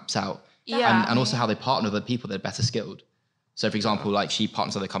kind of maps out. Yeah. And also how they partner with other people that are better skilled. So for example, like she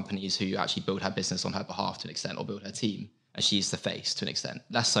partners with other companies who actually build her business on her behalf to an extent or build her team. And she's the face to an extent.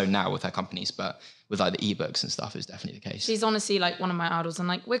 Less so now with her companies, but with like the ebooks and stuff is definitely the case. She's honestly like one of my idols and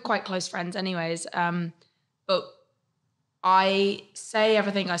like we're quite close friends anyways. But I say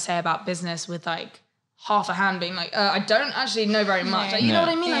everything I say about business with like half a hand being like, I don't actually know very much. Like, you know what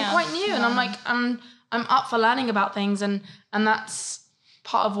I mean? I'm quite new and I'm like, I'm up for learning about things, and that's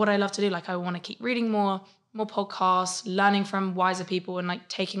part of what I love to do. Like, I want to keep reading more podcasts, learning from wiser people, and like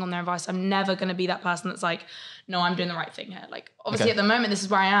taking on their advice. I'm never going to be that person that's like, no, I'm doing the right thing here. Like, obviously at the moment, this is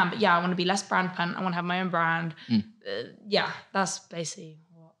where I am, but yeah, I want to be less brand dependent. I want to have my own brand. That's basically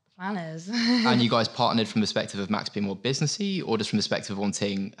what the plan is. And you guys partnered from the perspective of Max being more businessy, or just from the perspective of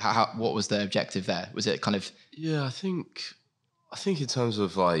wanting, what was the objective there? Was it kind of... Yeah, I think in terms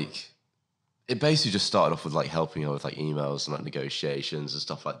of like, it basically just started off with like helping her with like emails and like negotiations and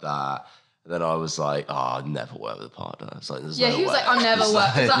stuff like that. And then I was like, I'd never work with a partner. It's like, there's no he was way. like, I'll never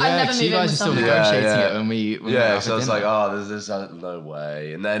work. Like, I'd never move you in guys with are still someone. negotiating Yeah. it when we So I was like, there's no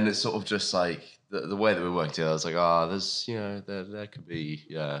way. And then it's sort of just like the way that we worked together, I was like, there's, there could be,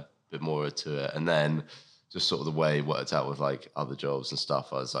 a bit more to it. And then just sort of the way it worked out with like other jobs and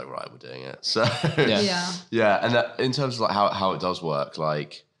stuff, I was like, right, we're doing it. So and that, in terms of like how it does work,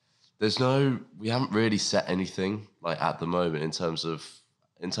 like we haven't really set anything like at the moment in terms of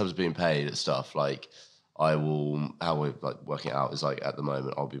being paid and stuff. Like how we're like working it out is like at the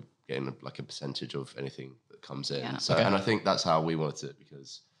moment I'll be getting like a percentage of anything that comes in. So and I think that's how we wanted it,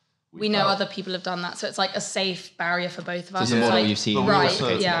 because we know other people have done that, so it's like a safe barrier for both of us. So it's a model like, you've seen, we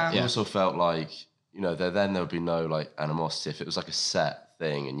also felt like, there would be no like animosity if it was like a set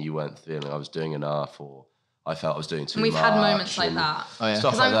thing and you weren't feeling I was doing enough, or I felt I was doing too much. We've had moments like that. Stuff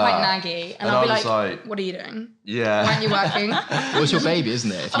Because like I'm quite naggy, and I'll be like, what are you doing? Yeah. Why aren't you working? Well, it's your baby,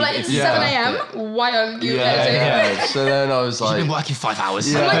 isn't it? I'm like, it's 7 a.m. Why aren't you So then I was like, you've been working 5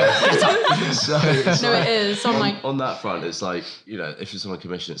 hours. No, it is. So I'm like, on that front, it's like, if it's on a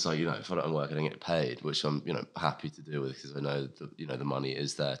commission, it's like, if I don't work, I don't get paid, which I'm, happy to do with, because I know that, the money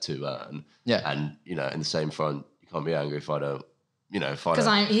is there to earn. Yeah. And, in the same front, you can't be angry if I don't,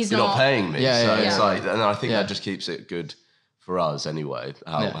 he's not paying me. It's like, and I think that just keeps it good for us anyway,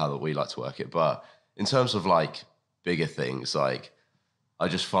 how that we like to work it. But in terms of like bigger things, like I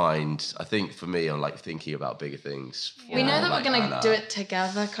think for me, I'm like thinking about bigger things. We know that we're going to do it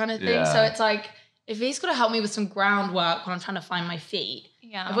together kind of thing. Yeah. So it's like, if he's going to help me with some groundwork when I'm trying to find my feet,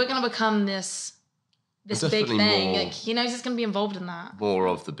 if we're going to become this big thing, like, he knows he's going to be involved in that. More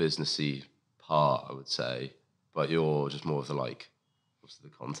of the businessy part, I would say, but you're just more of the like, the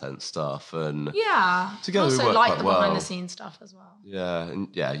content stuff, and together also we work like quite the well. behind the scenes stuff as well.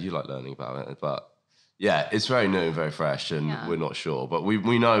 You like learning about it, but it's very new and very fresh, and we're not sure, but we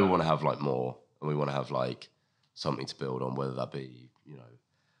know we want to have like more, and we want to have like something to build on, whether that be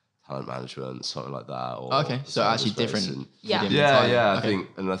talent management, something like that, or so actually different. I think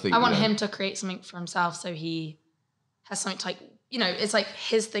I want him to create something for himself, so he has something to like, it's like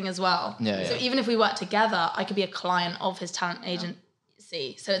his thing as well. So even if we work together, I could be a client of his talent agency.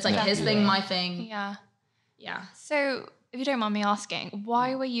 So it's like his thing, my thing. Yeah. So if you don't mind me asking,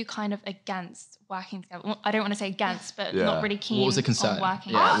 why were you kind of against working together? Well, I don't want to say against, but not really keen. What was the concern? On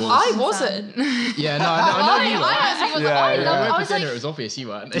working I wasn't. I know you were. I was like, it was obvious you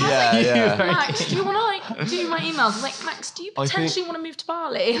weren't. Max, do you want to like do my emails? I was like, Max, do you potentially want to move to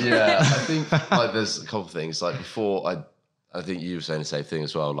Bali? I think like there's a couple of things. Like before, I think you were saying the same thing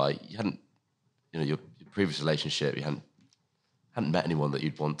as well. Like you hadn't, your previous relationship, you hadn't met anyone that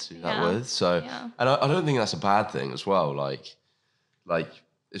you'd want to do that with. So, and I don't think that's a bad thing as well. Like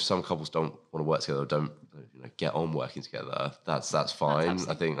if some couples don't want to work together, or don't get on working together, that's fine.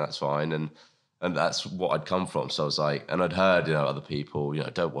 I think that's fine, and that's what I'd come from. So I was like, and I'd heard other people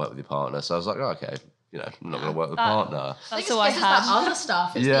don't work with your partner. So I was like, okay. I'm not going to work with a partner. That's all I had. It's that other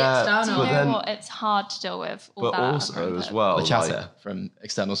stuff. It's the external. Do you know what? It's hard to deal with all but that. But also as well. The chatter from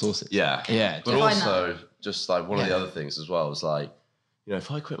external sources. Yeah. But also, just like one of the other things as well was like, if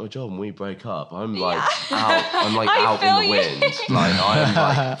I quit my job and we break up, I'm like out. I'm like out in the wind. Like I'm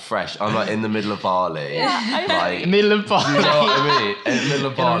like fresh. I'm like in the middle of Bali. Like middle of Bali. You know what I mean? In the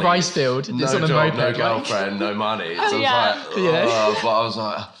middle of Bali. In a rice field. No job, no girlfriend, no money. So I was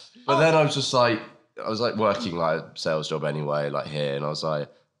like, but then I was like working like a sales job anyway, like here, and I was like,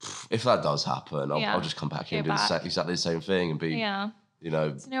 if that does happen, I'll just come back here and do exactly the same thing and be, pretty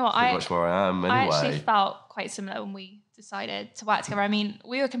much where I am anyway. I actually felt quite similar when we decided to work together. I mean,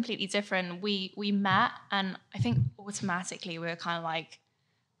 we were completely different. We met, and I think automatically we were kind of like,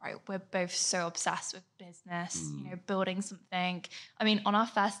 right, we're both so obsessed with business, building something. I mean, on our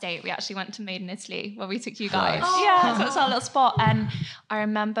first date, we actually went to Made in Italy where we took you guys. Nice. So that's our little spot. And I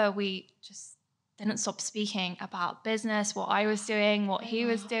remember we just didn't stop speaking about business, what I was doing, what he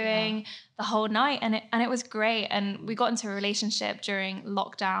was doing the whole night. And it was great. And we got into a relationship during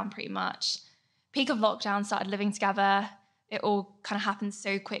lockdown pretty much. Peak of lockdown, started living together. It all kind of happened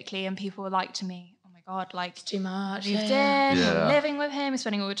so quickly, and people were like to me, oh my God, like too much. moved in, Yeah. living with him,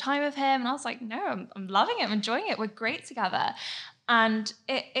 spending all the time with him. And I was like, no, I'm loving it. I'm enjoying it. We're great together. And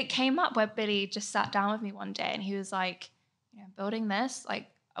it came up where Billy just sat down with me one day and he was like, building this, like,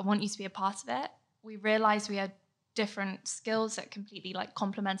 I want you to be a part of it. We realized we had different skills that completely like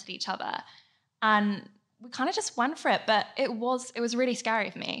complemented each other. And we kind of just went for it. But it was really scary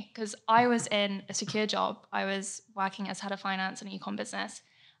for me because I was in a secure job. I was working as head of finance in an e-com business.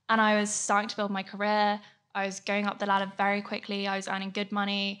 And I was starting to build my career. I was going up the ladder very quickly. I was earning good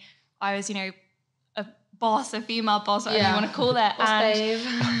money. I was, a boss, a female boss, whatever you want to call it. Boss and babe.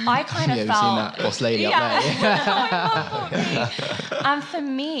 I kind of We've felt... seen that boss lady up there. My mum taught me. And for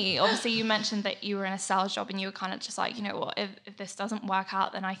me, obviously you mentioned that you were in a sales job and you were kind of just like, you know what, if this doesn't work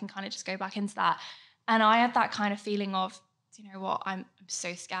out, then I can kind of just go back into that. And I had that kind of feeling of, do you know what, I'm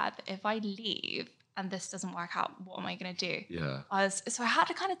so scared that if I leave and this doesn't work out, what am I going to do? Yeah. So I had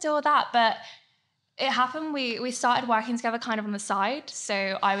to kind of deal with that. But it happened. We started working together kind of on the side.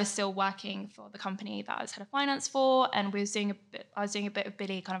 So I was still working for the company that I was head of finance for, and I was doing a bit of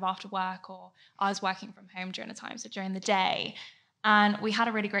Billy kind of after work, or I was working from home during the time, so during the day. And we had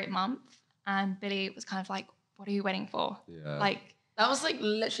a really great month. And Billy was kind of like, "What are you waiting for?" Yeah. Like that was like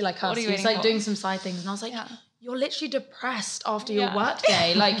literally like us. What are you He was waiting like for? doing some side things, and I was like, Yeah. "You're literally depressed after your Yeah. work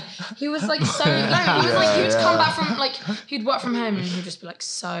day." Like he was like so low. He was like he would come back from like he'd work from home and he'd just be like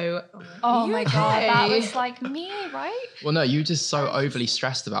so. Oh my God, that okay?" was like me, right? Well, no, you were just so overly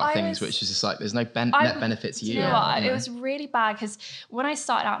stressed about I things, was- which is just like there's no net benefit to you. You know what? you know? It was really bad because when I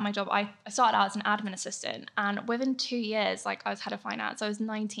started out my job, I started out as an admin assistant, and within 2 years, like I was head of finance. I was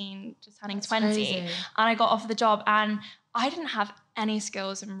 19, just turning 20, crazy. and I got offered the job, and I didn't have any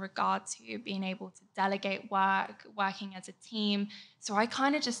skills in regard to being able to delegate work, working as a team. So I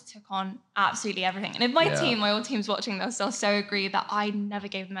kind of just took on absolutely everything. And if my old team's watching this, they'll so agree that I never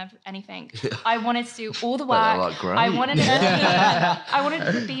gave them anything. I wanted to do all the work. But they're like, great. I wanted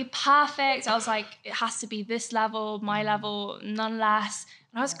it to be perfect. I was like, it has to be this level, my level, none less.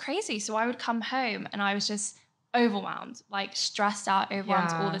 And I was crazy. So I would come home and I was just overwhelmed, like stressed out,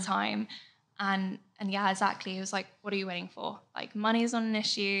 overwhelmed all the time. And yeah, exactly. It was like, what are you waiting for? Like, money is not an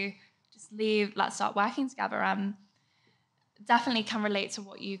issue. Just leave. Let's start working together. Definitely can relate to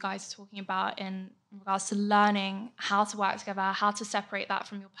what you guys are talking about in regards to learning how to work together, how to separate that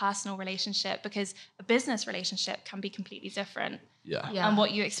from your personal relationship, because a business relationship can be completely different. Yeah. And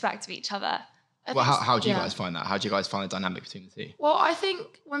what you expect of each other. Well, how do you guys find that? How do you guys find the dynamic between the two? Well, I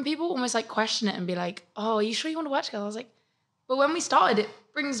think when people almost like question it and be like, "Oh, are you sure you want to work together?" I was like, but when we started, it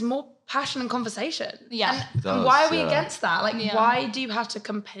brings more passion and conversation. Yeah. And why are we against that? Like, why do you have to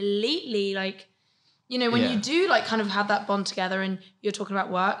completely like, when you do like kind of have that bond together and you're talking about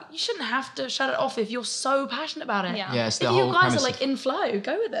work, you shouldn't have to shut it off if you're so passionate about it. Yeah. Yeah, it's If the you whole guys premise are like in flow,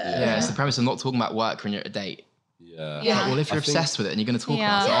 go with it. Yeah, it's the premise of not talking about work when you're at a date. Yeah. Yeah. Like, well, if you're I think- obsessed with it and you're going to talk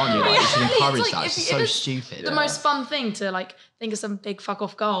Yeah. about it, aren't you? Like, you should It's encourage like, that. if It's it so is stupid. The most fun thing to like think of some big fuck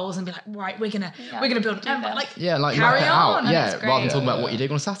off goals and be like, right, we're gonna build an empire. Like, Yeah, like carry map it on. out. Yeah, That's rather than great. talking about what you're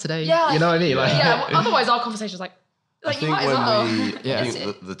doing on Saturday. Yeah, you know what I mean? Like, yeah. Well, otherwise, our conversation's like I you think might as when well. Yeah. I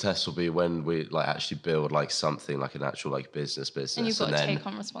think the test will be when we like actually build like something like an actual like business, And you've got to then take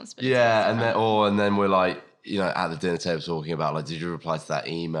on responsibility. yeah, and then we're like at the dinner table talking about like, did you reply to that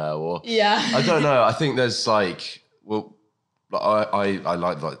email or Yeah. I don't know. I think there's like I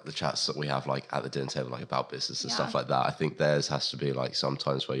like the chats that we have like at the dinner table like about business and stuff like that. I think theirs has to be like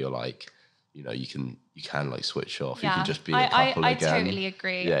sometimes where you're like you can like switch off. You can just be a couple I again. totally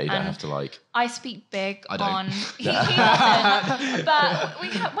agree. Yeah, you don't And have to like. I speak big I don't. on he doesn't. But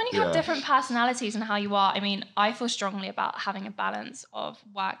when you have different personalities and how you are, I mean, I feel strongly about having a balance of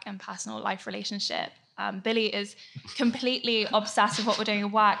work and personal life relationship. Billy is completely obsessed with what we're doing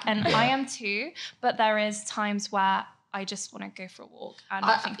at work, and I am too. But there is times where I just want to go for a walk and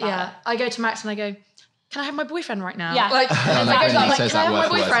not think about it. I go to Max and I go, can I have my boyfriend right now? Yeah. Like, I go to Billy like, says can I that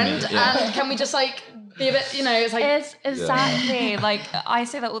have my word for word to me, boyfriend? yeah. And can we just like be a bit, it's like. It's exactly like I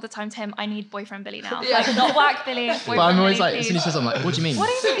say that all the time to him. I need boyfriend Billy now. Yeah. Like not work Billy. Boyfriend But I'm always Billy, like, as soon please. as he says, I'm like, what do you mean? What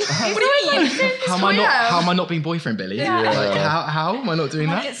do you mean? What do you mean? How am I not being boyfriend Billy? Yeah. Like, how am I not doing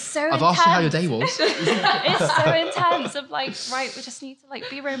Like, that? it's so I've asked you how your intense. day was. It's so intense of like, right, we just need to like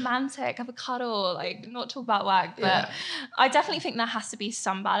be romantic, have a cuddle, like not talk about work. But I definitely think there has to be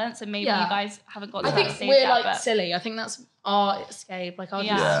some balance, and maybe you guys haven't got to I that think stage we're yet, like but silly. I think that's our escape. Like our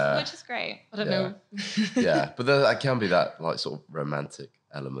Yeah. which is great. I don't know. Yeah, but there can be that like sort of romantic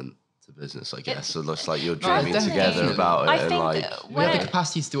element to the business, I guess. So it's like you're No, dreaming definitely. together about it, I and think like You have the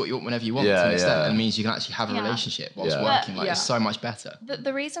capacity to do what you want whenever you want Yeah, to an extent. yeah. It means you can actually have a Yeah. relationship whilst Yeah. working. Like, Yeah. it's so much better.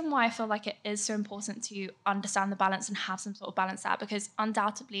 The reason why I feel like it is so important to understand the balance and have some sort of balance there, because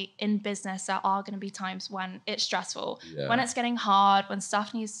undoubtedly in business there are going to be times when it's stressful, Yeah. when it's getting hard, when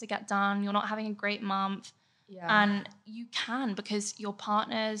stuff needs to get done, you're not having a great month. Yeah. And you can, because your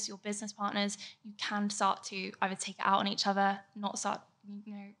partners, your business partners, you can start to either take it out on each other, not start,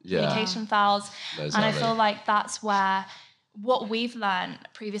 communication fouls. No, And I exactly. feel like that's where what we've learned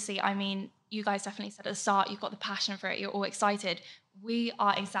previously, I mean, you guys definitely said at the start, you've got the passion for it, you're all excited. We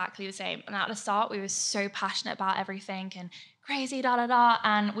are exactly the same. And at the start, we were so passionate about everything and crazy,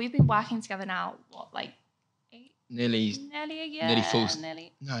 And we've been working together now, Nearly nearly a year? Nearly full-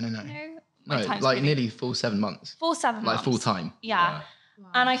 Nearly, No. no, No, my time's like moving. nearly full 7 months. Full 7 months. Like full time. Yeah. Wow.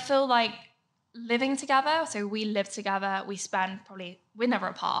 And I feel like living together, so we live together, we spend we're never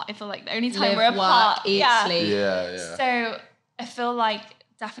apart. I feel like the only time Live, we're work, apart. eat, sleep. Yeah. So I feel like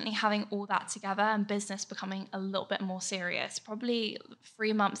definitely having all that together and business becoming a little bit more serious. Probably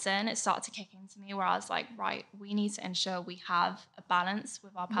 3 months in, it started to kick into me where I was like, right, we need to ensure we have a balance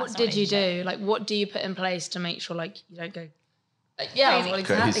with our personal What did you relationship. do? Like, what do you put in place to make sure, like, you don't go, yeah, Crazy. well,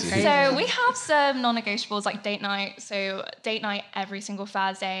 exactly, Crazy. crazy. So we have some non-negotiables like date night. So date night every single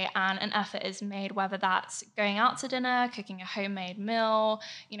Thursday, and an effort is made, whether that's going out to dinner, cooking a homemade meal,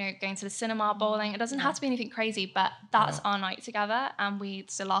 going to the cinema, bowling. It doesn't have to be anything crazy, but that's our night together. And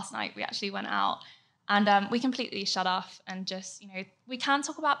so last night we actually went out and we completely shut off and just, we can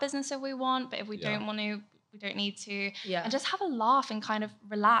talk about business if we want, but if we don't want to, we don't need to. Yeah. And just have a laugh and kind of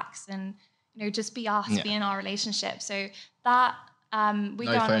relax and, just be us, be in our relationship. So that, we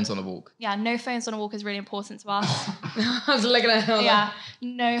No go on, phones on a walk. yeah, no phones on a walk is really important to us. I was looking at her. Yeah,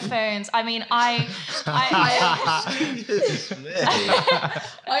 no phones. I mean, I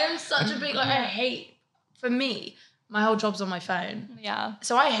am such a big, I hate, for me, my whole job's on my phone. yeah.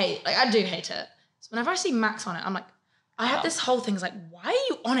 So I do hate it. So whenever I see Max on it, I'm like, I have this whole thing, it's like, why are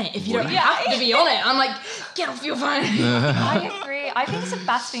you on it if you don't have to be on it? I'm like, get off your phone. I agree. I think it's the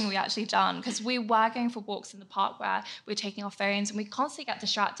best thing we actually done, because we were going for walks in the park where we're taking our phones and we constantly get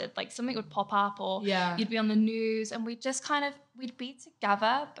distracted. Like something would pop up or you'd be on the news and we'd just we'd be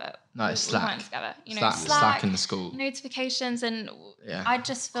together, but No, it's we Slack. weren't together. Slack in the school. Notifications, and Yeah, I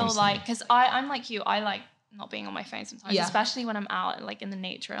just feel constantly. like, because I'm like you, I like not being on my phone sometimes, Yeah. especially when I'm out like in the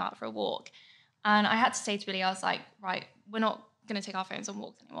nature and out for a walk. And I had to say to Billy, I was like, right, we're not going to take our phones on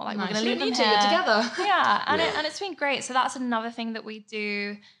walks anymore. Like, we're going to leave them need here. to, you're together. Yeah, and it's been great. So that's another thing that we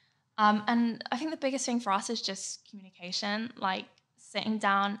do. And I think the biggest thing for us is just communication, like sitting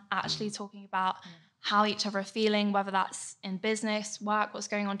down, actually talking about how each other are feeling, whether that's in business, work, what's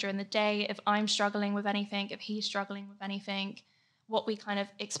going on during the day, if I'm struggling with anything, if he's struggling with anything, what we kind of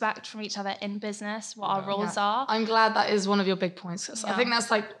expect from each other in business, what our roles are. I'm glad that is one of your big points. 'Cause I think that's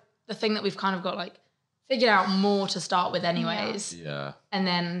like the thing that we've kind of got like figured out more to start with anyways. Yeah. And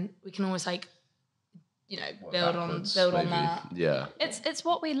then we can always like, build on Backwards, on maybe. that. Yeah. It's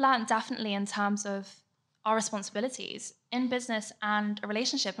what we learned definitely in terms of our responsibilities in business and a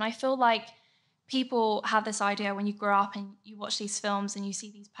relationship. And I feel like people have this idea when you grow up and you watch these films and you see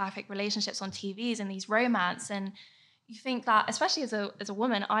these perfect relationships on TVs and these romance, and you think that, especially as a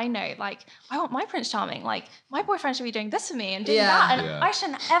woman, I know, like, I want my Prince Charming, like, my boyfriend should be doing this for me and doing that, and I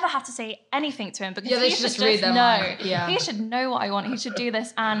shouldn't ever have to say anything to him, because they he should should just read their know. mind. Yeah. He should know what I want. He should do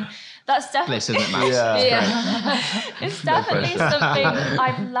this, and that's definitely Bliss, isn't it, Max? Yeah. it's definitely something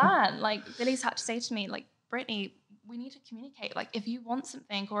I've learned. Like, Billy's had to say to me, like, Brittany, we need to communicate. Like, if you want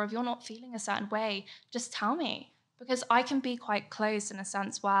something or if you're not feeling a certain way, just tell me, because I can be quite closed in a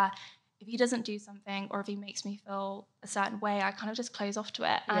sense where if he doesn't do something or if he makes me feel a certain way, I kind of just close off to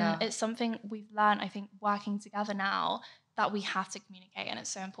it. And it's something we've learned, I think, working together now, that we have to communicate, and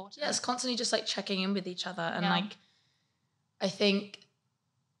it's so important. Yeah, it's constantly just like checking in with each other. And Yeah. like, I think,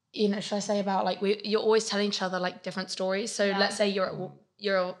 should I say about like, you're always telling each other like different stories. So let's say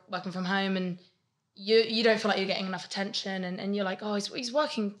you're working from home and you don't feel like you're getting enough attention, and you're like, oh, he's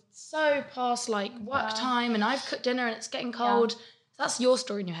working so past like work time, and I've cooked dinner and it's getting cold. So that's your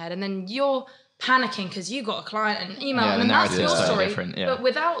story in your head, and then you're panicking because you got a client and an email, and then that's your narrative's so story. different, But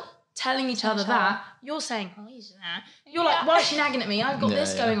without telling each other that, you're saying, oh, you're like, why is she nagging at me? I've got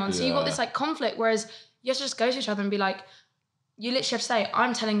this going on. So you've got this like conflict, whereas you have to just go to each other and be like, you literally have to say,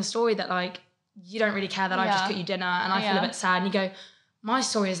 I'm telling a story that like, you don't really care that I just cooked you dinner and I feel a bit sad. And you go, my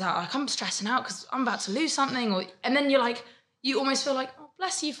story is that like, I'm stressing out because I'm about to lose something. And then you're like, you almost feel like, oh,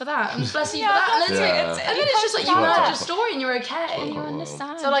 bless you for that. And bless you for that. And then it's just like, you heard your story and you're okay. And you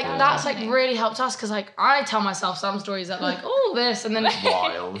understand. So like, that's like really helped us, because like, I tell myself some stories that like, oh, all this, and then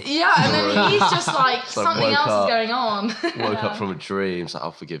Wild. yeah, and then he's just like something woke else up. is going on. Woke up from a dream. It's like,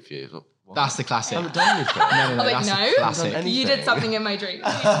 I'll forgive you. Like, what? That's the classic. I haven't done anything. No, I was like, that's no, the classic. Done you did something in my dream, and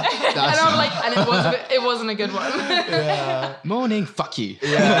That's- I'm like, and it wasn't a good one. Yeah. Morning, fuck you.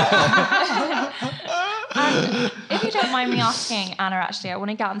 And if you don't mind me asking, Anna, actually, I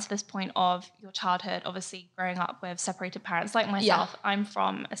want to get onto this point of your childhood, obviously growing up with separated parents. Like myself, I'm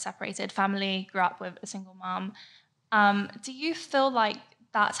from a separated family, grew up with a single mom. Do you feel like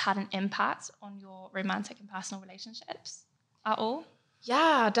that's had an impact on your romantic and personal relationships at all?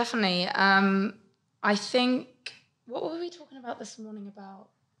 Yeah, definitely. I think, what were we talking about this morning about?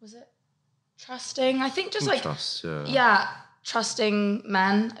 Was it trusting? I think just like, Trust, trusting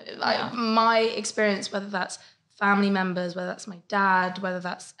men. Like my experience, whether that's family members, whether that's my dad, whether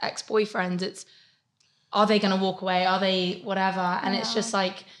that's ex-boyfriends, it's, are they going to walk away? Are they whatever? And it's just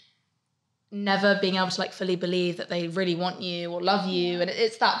like never being able to like fully believe that they really want you or love you. And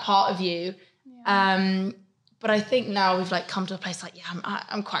it's that part of you. Yeah. But I think now we've like come to a place like,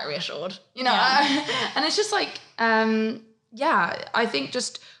 I'm quite reassured, you know? Yeah. And it's just like, I think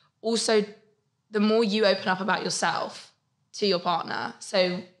just also the more you open up about yourself to your partner,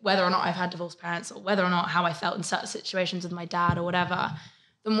 so whether or not I've had divorced parents or whether or not how I felt in certain situations with my dad or whatever,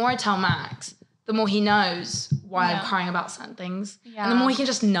 the more I tell Max, the more he knows why I'm crying about certain things. Yeah. And the more he can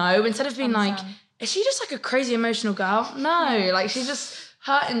just know, instead of being like, is she just like a crazy emotional girl? No, like she's just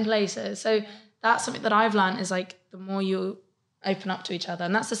hurt in places. So that's something that I've learned is like the more you open up to each other.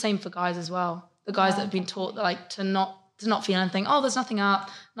 And that's the same for guys as well. The guys that have been taught that like to not feel anything, oh, there's nothing up,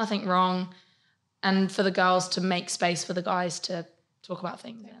 nothing wrong. And for the girls to make space for the guys to talk about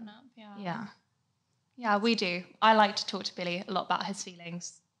things. Yeah, we do. I like to talk to Billy a lot about his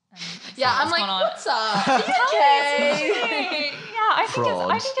feelings. I'm like, what's up? Okay. I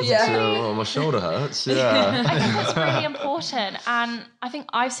think it's really... Oh, my shoulder hurts. Yeah. I think it's really important. And I think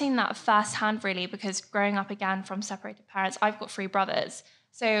I've seen that firsthand really, because growing up again from separated parents, I've got 3 brothers.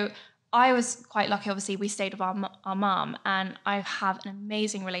 So I was quite lucky, obviously, we stayed with our mum, and I have an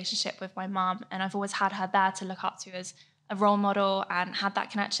amazing relationship with my mum, and I've always had her there to look up to as a role model and had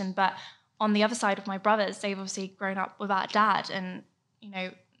that connection. But on the other side of my brothers, they've obviously grown up without a dad and,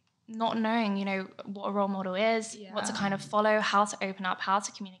 not knowing, what a role model is, what to kind of follow, how to open up, how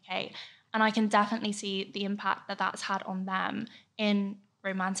to communicate. And I can definitely see the impact that that's had on them in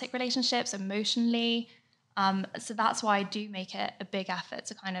romantic relationships, emotionally. So that's why I do make it a big effort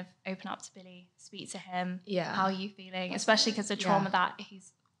to kind of open up to Billy, speak to him. Yeah. How are you feeling? Especially because the trauma that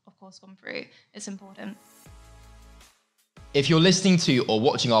he's, of course, gone through. It's important. If you're listening to or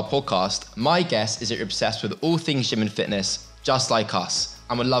watching our podcast, my guess is that you're obsessed with all things gym and fitness, just like us,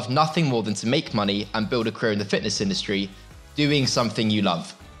 and would love nothing more than to make money and build a career in the fitness industry, doing something you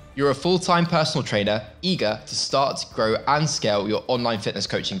love. You're a full-time personal trainer, eager to start, grow, and scale your online fitness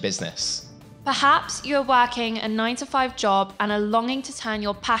coaching business. Perhaps you're working a 9-to-5 job and are longing to turn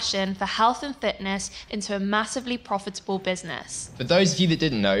your passion for health and fitness into a massively profitable business. For those of you that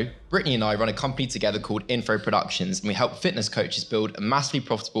didn't know, Brittany and I run a company together called Info Productions, and we help fitness coaches build massively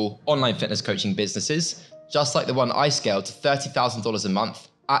profitable online fitness coaching businesses, just like the one I scaled to $30,000 a month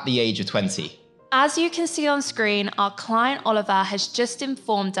at the age of 20. As you can see on screen, our client Oliver has just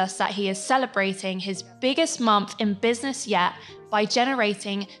informed us that he is celebrating his biggest month in business yet by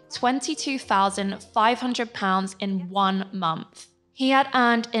generating £22,500 in 1 month. He had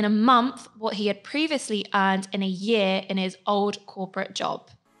earned in a month what he had previously earned in a year in his old corporate job.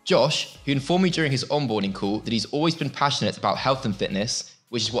 Josh, who informed me during his onboarding call that he's always been passionate about health and fitness,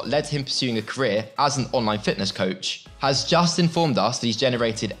 which is what led to him pursuing a career as an online fitness coach, has just informed us that he's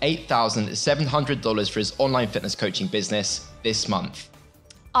generated $8,700 for his online fitness coaching business this month.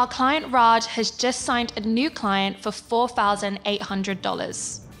 Our client Raj has just signed a new client for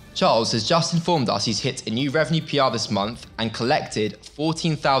 $4,800. Charles has just informed us he's hit a new revenue PR this month and collected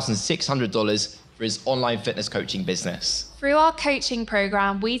 $14,600 for his online fitness coaching business. Through our coaching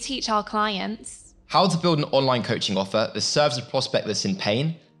program, we teach our clients how to build an online coaching offer that serves a prospect that's in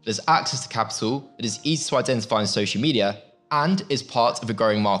pain, that has access to capital, that is easy to identify on social media, and is part of a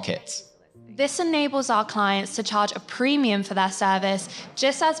growing market. This enables our clients to charge a premium for their service,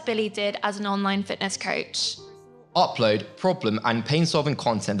 just as Billy did as an online fitness coach. Upload problem and pain-solving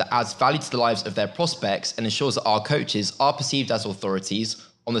content that adds value to the lives of their prospects and ensures that our coaches are perceived as authorities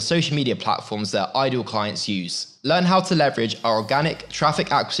on the social media platforms that ideal clients use. Learn how to leverage our organic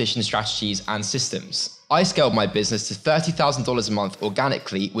traffic acquisition strategies and systems. I scaled my business to $30,000 a month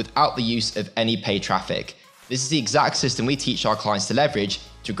organically without the use of any paid traffic. This is the exact system we teach our clients to leverage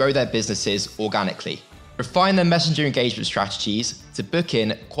to grow their businesses organically. Refine their messenger engagement strategies to book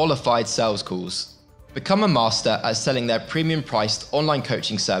in qualified sales calls. Become a master at selling their premium priced online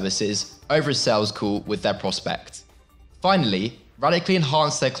coaching services over a sales call with their prospect. Finally, radically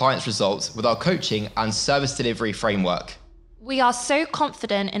enhance their clients' results with our coaching and service delivery framework. We are so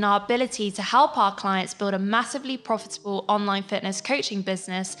confident in our ability to help our clients build a massively profitable online fitness coaching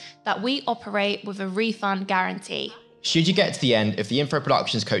business that we operate with a refund guarantee. Should you get to the end of the Info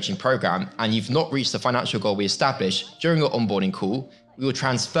Productions coaching program and you've not reached the financial goal we established during your onboarding call, we will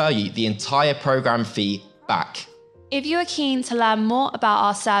transfer you the entire program fee back. If you are keen to learn more about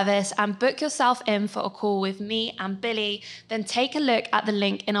our service and book yourself in for a call with me and Billy, then take a look at the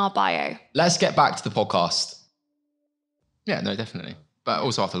link in our bio. Let's get back to the podcast. Yeah, no, definitely. But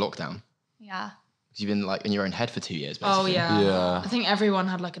also after lockdown. Yeah. You've been like in your own head for 2 years, basically. Oh, yeah. Yeah. I think everyone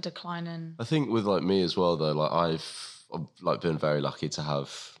had like a decline in... I think with like me as well, though, like I've like been very lucky to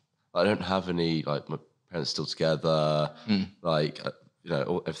have, I don't have any, like my parents still together, like, you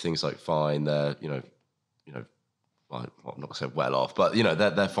know, everything's like fine. They're, you know, like, well, I'm not gonna say well off, but you know,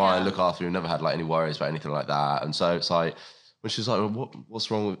 they're fine, look after you, never had like any worries about anything like that. And so it's like, when she's like, well,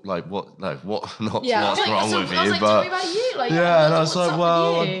 what's wrong with, like, what's wrong with you? Like, But tell me about you. Like, yeah, and I was what's like, up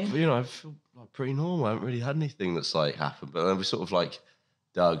well, with you? I feel like pretty normal. I haven't really had anything that's like happened. But then we sort of like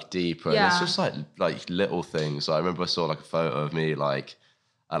dug deeper, and it's just like little things. So I remember I saw like a photo of me like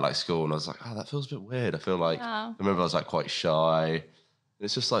at like school, and I was like, oh, that feels a bit weird. I feel like I remember I was like quite shy.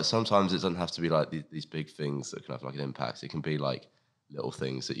 It's just like sometimes it doesn't have to be like these big things that can have like an impact. It can be like little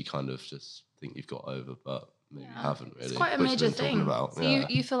things that you kind of just think you've got over, but maybe you haven't really. It's quite a major thing. So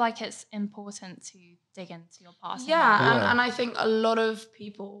you feel like it's important to dig into your past. And I think a lot of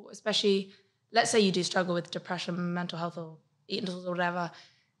people, especially, let's say you do struggle with depression, mental health, or eating disorders or whatever,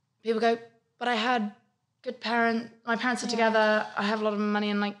 people go, but I had good parents, my parents are together, I have a lot of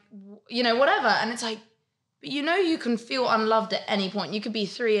money and like, you know, whatever. And it's like, but you know, you can feel unloved at any point. You could be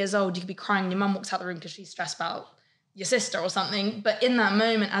 3 years old, you could be crying, your mum walks out the room because she's stressed about your sister or something. But in that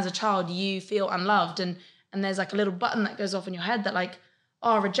moment as a child, you feel unloved. And there's like a little button that goes off in your head that like,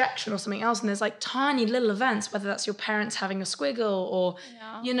 oh, rejection or something else. And there's like tiny little events, whether that's your parents having a squiggle or,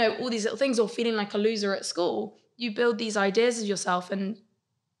 you know, all these little things, or feeling like a loser at school. You build these ideas of yourself, and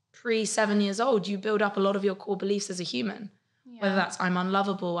pre-7 years old, you build up a lot of your core beliefs as a human. Whether that's I'm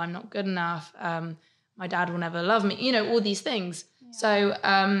unlovable, I'm not good enough, my dad will never love me, you know, all these things. So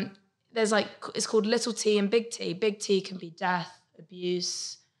there's like, it's called little t and big T. Big T can be death,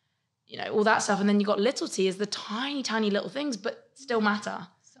 abuse, you know, all that stuff. And then you got little t is the tiny, tiny little things, but still matter.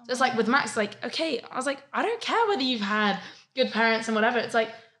 So it's like with Max, like, okay, I was like, I don't care whether you've had good parents and whatever. It's like,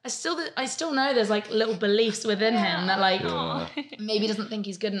 I still know there's like little beliefs within him that like maybe doesn't think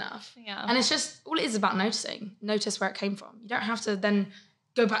he's good enough. Yeah. And it's just, all it is about noticing. Notice where it came from. You don't have to then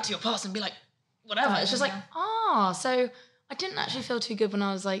go back to your past and be like, whatever. It's just like, so I didn't actually feel too good when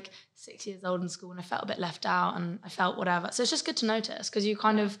I was like 6 years old in school, and I felt a bit left out and I felt whatever. So it's just good to notice, because you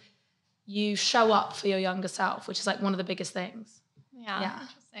kind of, you show up for your younger self, which is like one of the biggest things. Yeah.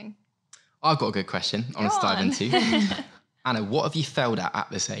 Interesting. I've got a good question I want to dive into. Anna, what have you failed at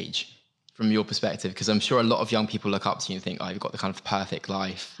this age from your perspective? Because I'm sure a lot of young people look up to you and think, oh, you've got the kind of perfect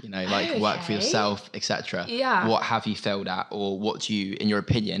life, you know, like work for yourself, etc. Yeah. What have you failed at, or what do you, in your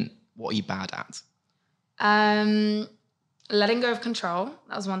opinion, what are you bad at? Letting go of control.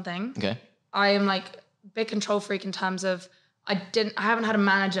 That was one thing. Okay. I am like big control freak in terms of I haven't had a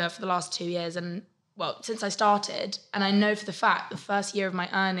manager for the last 2 years, and well, since I started, and I know for the fact the first year of my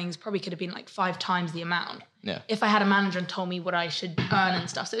earnings probably could have been like 5 times the amount. Yeah. If I had a manager and told me what I should earn and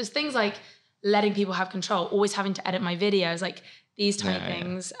stuff. So it was things like letting people have control, always having to edit my videos, like these tiny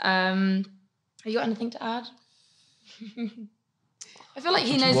things. Have you got anything to add? I feel like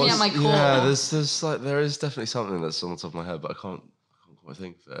he knows me at my core. Yeah, there's like, there is definitely something that's on the top of my head, but I can't quite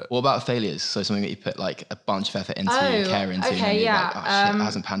think of it. What about failures? So something that you put like a bunch of effort into, care into, okay, and you're like, oh shit, it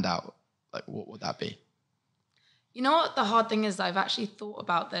hasn't panned out. Like, what would that be? You know what the hard thing is? I've actually thought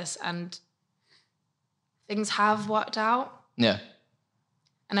about this, and things have worked out. Yeah.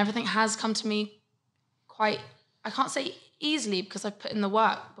 And everything has come to me quite, I can't say easily because I've put in the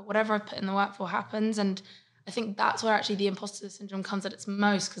work, but whatever I've put in the work for happens. And I think that's where actually the imposter syndrome comes at its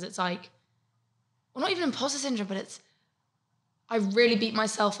most, because it's like, well, not even imposter syndrome, but it's, I really beat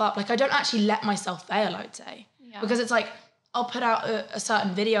myself up. Like, I don't actually let myself fail, I would say. Yeah. Because it's like, I'll put out a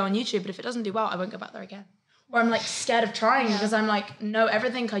certain video on YouTube, but if it doesn't do well, I won't go back there again. Or I'm like scared of trying because I'm like, no,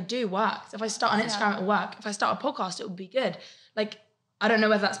 everything I do works. If I start on Instagram, it'll work. If I start a podcast, it will be good. Like, I don't know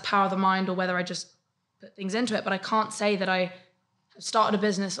whether that's power of the mind or whether I just put things into it, but I can't say that I have started a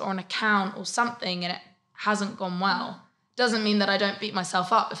business or an account or something and it hasn't gone well. Doesn't mean that I don't beat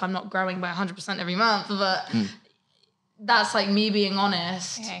myself up if I'm not growing by 100% every month, but that's like me being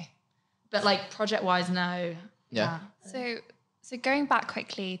honest. Okay. But like project-wise, no. Yeah. So going back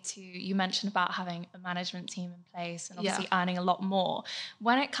quickly to, you mentioned about having a management team in place and obviously earning a lot more.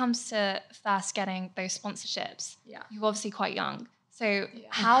 When it comes to first getting those sponsorships, you're obviously quite young. So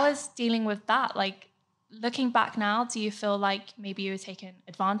how is dealing with that? Like, looking back now, do you feel like maybe you were taken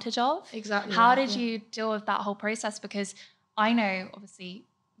advantage of? Exactly. How did you deal with that whole process? Because I know, obviously,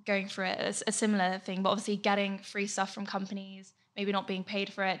 going through it is a similar thing, but obviously getting free stuff from companies, maybe not being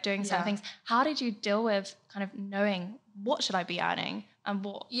paid for it, doing certain things. How did you deal with kind of knowing what should I be earning and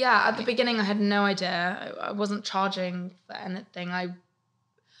what? Yeah, at the beginning, I had no idea. I wasn't charging for anything. I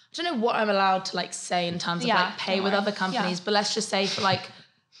don't know what I'm allowed to like say in terms of like pay with other companies, but let's just say for like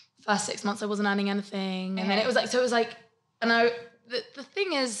first 6 months I wasn't earning anything, and then it was like, and the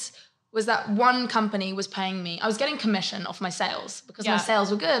thing was that one company was paying me. I was getting commission off my sales because my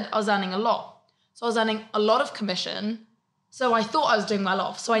sales were good. I was earning a lot, so I was earning a lot of commission. So I thought I was doing well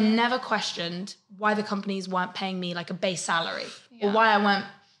off. So I never questioned why the companies weren't paying me like a base salary or why I weren't,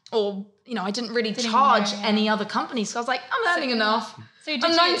 or I didn't really charge any other companies. So I was like, I'm earning enough. So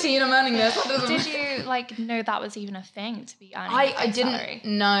I'm 19, I'm earning this. Did you like know that was even a thing to be earning? I didn't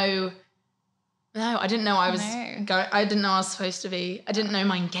know. No, I didn't know I was going. I didn't know I was supposed to be. I didn't know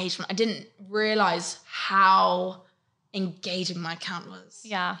my engagement. I didn't realize how engaging my account was.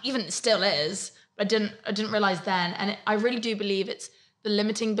 Yeah, even it still is. I didn't realize then, and I really do believe it's the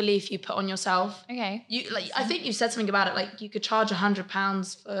limiting belief you put on yourself. Okay, I think you said something about it. Like you could charge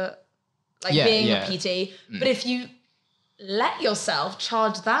 £100 for being a PT, but if you let yourself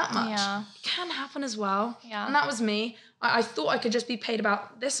charge that much, it can happen as well. Yeah, and that was me. I thought I could just be paid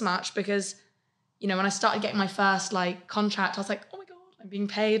about this much because, when I started getting my first contract, I was like, oh my god, I'm being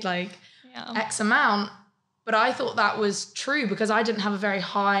paid X amount. But I thought that was true because I didn't have a very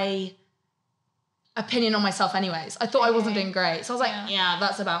high opinion on myself anyways. I thought I wasn't doing great. So I was like, yeah,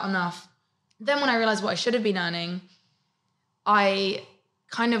 that's about enough. Then when I realized what I should have been earning, I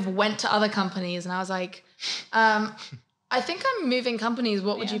kind of went to other companies and I was like, I think I'm moving companies.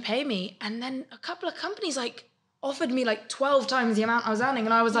 What would you pay me? And then a couple of companies offered me 12 times the amount I was earning.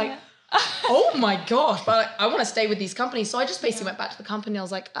 And I was like, oh my gosh, but I want to stay with these companies. So I just basically went back to the company. I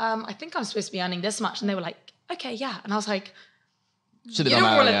was like, I think I'm supposed to be earning this much. And they were like, okay, yeah. And I was like, you don't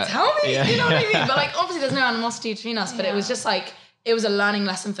want to tell me? You know what I mean? But obviously there's no animosity between us, but it was just it was a learning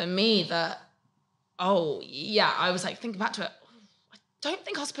lesson for me that, I was thinking back to it. I don't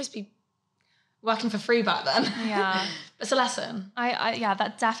think I was supposed to be working for free back then. Yeah. It's a lesson.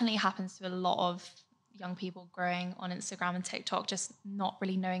 That definitely happens to a lot of young people growing on Instagram and TikTok, just not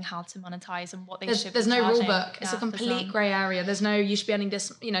really knowing how to monetize and what they should be There's no charging. rule book. It's a complete grey area. There's no, you should be earning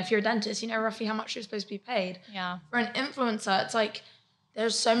this, if you're a dentist, you know roughly how much you're supposed to be paid. Yeah. For an influencer, it's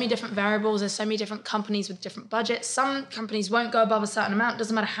there's so many different variables. There's so many different companies with different budgets. Some companies won't go above a certain amount. It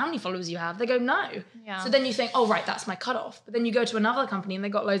doesn't matter how many followers you have. They go, no. Yeah. So then you think, oh, right, that's my cutoff. But then you go to another company and they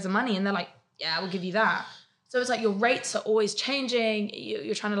got loads of money and they're like, yeah, we'll give you that. So it's your rates are always changing.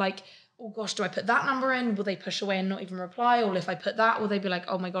 You're trying to oh gosh, do I put that number in? Will they push away and not even reply? Or if I put that, will they be like,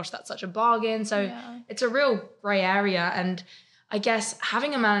 oh my gosh, that's such a bargain? So it's a real grey area. And I guess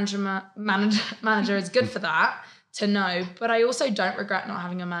having a manager is good for that, to know. But I also don't regret not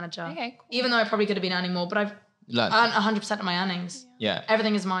having a manager. Okay, cool. Even though I probably could have been earning more, but I've earned 100% of my earnings. Yeah.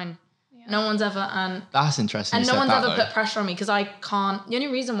 Everything is mine. Yeah. No one's ever earned. That's interesting. And no one's ever put pressure on me because I can't. The only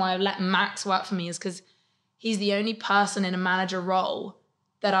reason why I let Max work for me is because he's the only person in a manager role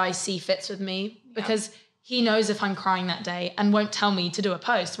that I see fits with me, because he knows if I'm crying that day and won't tell me to do a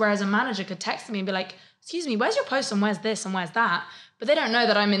post. Whereas a manager could text me and be like, excuse me, where's your post and where's this and where's that? But they don't know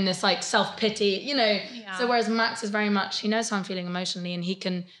that I'm in this self-pity, Yeah. So whereas Max is very much, he knows how I'm feeling emotionally and he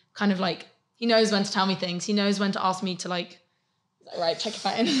can kind of he knows when to tell me things. He knows when to ask me to right, check your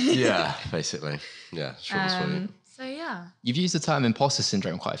phone. Yeah, basically. Yeah, short and sweet. So yeah. You've used the term imposter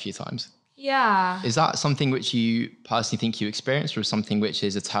syndrome quite a few times. Yeah. Is that something which you personally think you experienced, or something which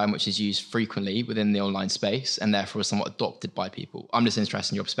is a term which is used frequently within the online space and therefore is somewhat adopted by people? I'm just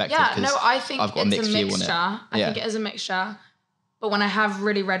interested in your perspective. Yeah, no, I think I've got it's a mixed view on it. I think it is a mixture. But when I have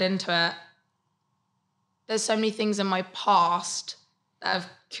really read into it, there's so many things in my past that have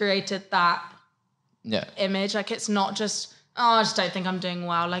created that image. It's not just, I just don't think I'm doing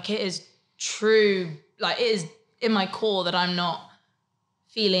well. It is true. It is in my core that I'm not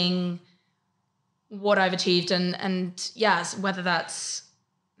feeling what I've achieved. And yes, whether that's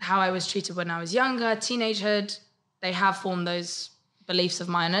how I was treated when I was younger, teenagehood, they have formed those beliefs of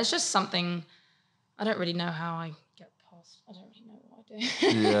mine. And it's just something, I don't really know how I get past. I don't really know what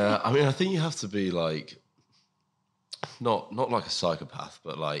I do. Yeah, I mean, I think you have to be not like a psychopath,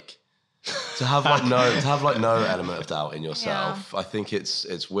 but to have no element of doubt in yourself. I think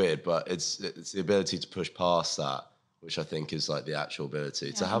it's weird, but it's the ability to push past that, which I think is like the actual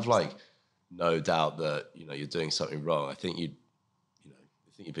ability to have 100%. Like no doubt that you're doing something wrong. I think you'd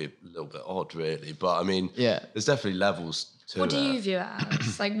be a little bit odd, really. But I mean, there's definitely levels to it. What do you view it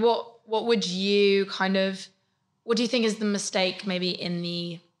as? Like, what would you what do you think is the mistake maybe in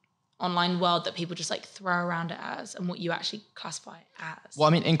the online world that people just like throw around it as, and what you actually classify it as? Well,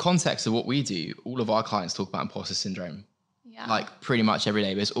 I mean, in context of what we do, all of our clients talk about imposter syndrome. Yeah. Like pretty much every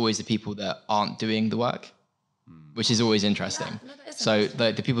day, but it's always the people that aren't doing the work, which is always interesting. So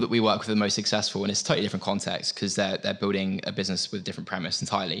the people that we work with are the most successful, and it's a totally different context because they're building a business with a different premise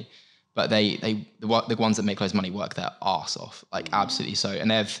entirely. But the ones that make loads of money work their arse off, like absolutely so.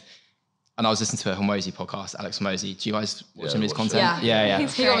 And I was listening to a Hormozy podcast, Alex Hormozy. Do you guys watch him his content? Yeah.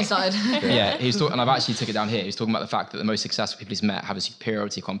 He got me started. Yeah, he was talking, and I've actually took it down here. He's talking about the fact that the most successful people he's met have a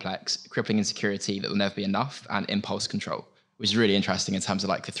superiority complex, crippling insecurity that will never be enough, and impulse control, which is really interesting in terms of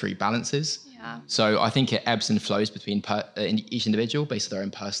like the three balances. Yeah. So I think it ebbs and flows between each individual based on their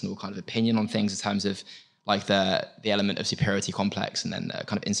own personal kind of opinion on things in terms of like the element of superiority complex and then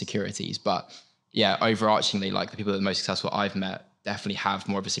kind of insecurities. But yeah, overarchingly, like the people that are the most successful I've met definitely have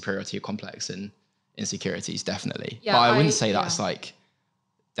more of a superiority complex and insecurities, definitely. Yeah, but I wouldn't say that's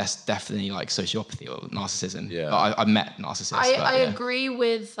definitely like sociopathy or narcissism. Yeah. But I've met narcissists. I agree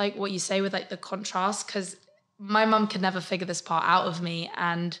with like what you say with like the contrast, because my mum could never figure this part out of me.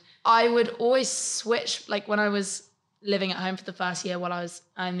 And I would always switch, like when I was living at home for the first year while I was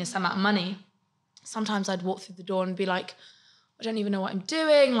earning this amount of money, sometimes I'd walk through the door and be like, I don't even know what I'm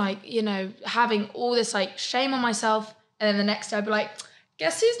doing. Like, having all this like shame on myself. And then the next day I'd be like,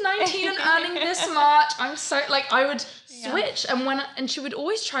 guess who's 19 and earning this much? I'm so like, I would switch. And she would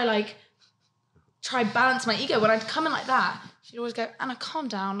always try balance my ego. When I'd come in like that, she'd always go, Anna, calm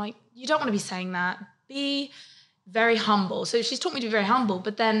down. Like, you don't want to be saying that. Be very humble. So she's taught me to be very humble.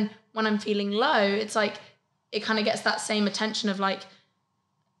 But then when I'm feeling low, it's like, it kind of gets that same attention of like,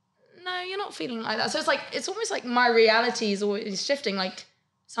 no, you're not feeling like that. So it's like, it's almost like my reality is always shifting. Like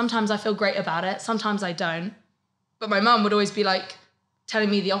sometimes I feel great about it. Sometimes I don't. But my mum would always be like telling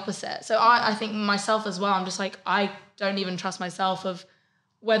me the opposite. So I think myself as well, I'm just like, I don't even trust myself of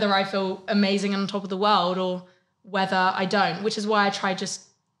whether I feel amazing and on top of the world or whether I don't, which is why I try just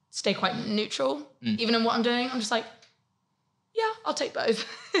stay quite neutral. Even in what I'm doing. I'm just like, yeah, I'll take both.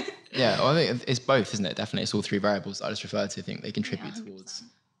 Yeah, well, I think it's both, isn't it? Definitely. It's all three variables that I just referred to. I think they contribute towards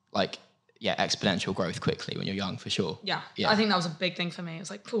exponential growth quickly when you're young, for sure. Yeah. I think that was a big thing for me. It was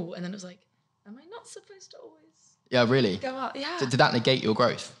like, cool. And then it was like, am I not supposed to always really go up? Yeah. Did that negate your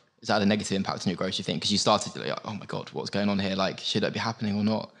growth? Is that a negative impact on your growth, you think? Because you started like, oh my God, what's going on here? Like, should it be happening or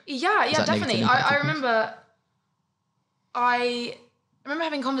not? Yeah, definitely. I remember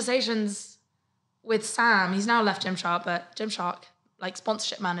having conversations with Sam. He's now left Gymshark, but Gymshark, like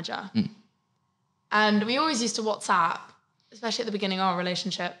sponsorship manager. And we always used to WhatsApp, especially at the beginning of our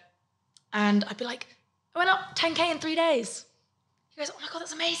relationship. And I'd be like, I went up 10K in 3 days. He goes, oh my God,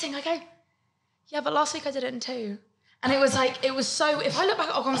 that's amazing. I go, yeah, but last week I did it in 2. And it was like, so, if I look back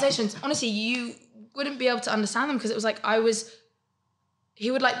at our conversations, honestly, you wouldn't be able to understand them, because it was like, he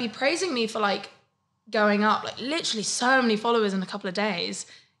would like be praising me for like going up, like literally so many followers in a couple of days.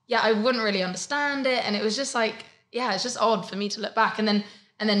 Yeah, I wouldn't really understand it. And it was just like, yeah, it's just odd for me to look back. And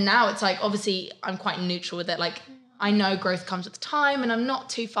then now it's like, obviously I'm quite neutral with it. Like I know growth comes with time and I'm not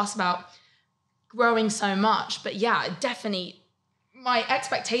too fussed about growing so much. But yeah, definitely my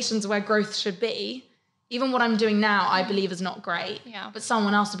expectations of where growth should be, even what I'm doing now, I believe is not great. Yeah. But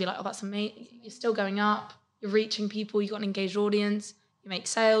someone else would be like, oh, that's amazing. You're still going up. You're reaching people. You've got an engaged audience. You make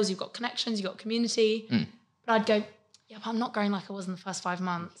sales. You've got connections. You've got community. But I'd go, yeah, but I'm not growing like I was in the first 5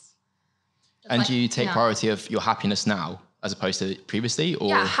 months. And do you take priority of your happiness now as opposed to previously? Or?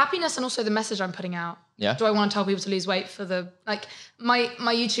 Yeah, happiness and also the message I'm putting out. Yeah. Do I want to tell people to lose weight for the, like, my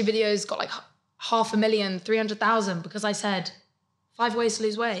YouTube videos got like 500,000, 300,000 because I said 5 ways to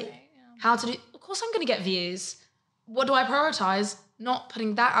lose weight. How to do, of course I'm going to get views. What do I prioritize? Not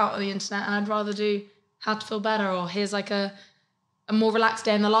putting that out on the internet, and I'd rather do how to feel better, or here's like a more relaxed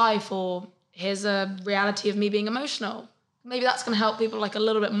day in the life, or here's a reality of me being emotional. Maybe that's going to help people like a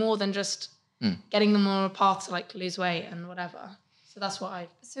little bit more than just getting them on a path to like lose weight and whatever. So that's what I...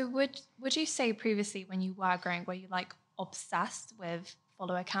 So would you say previously when you were growing, were you like obsessed with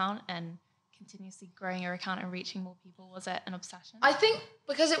follower count and continuously growing your account and reaching more people? Was it an obsession? I think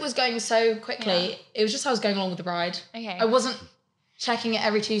because it was going so quickly, it was just I was going along with the ride. Okay. I wasn't checking it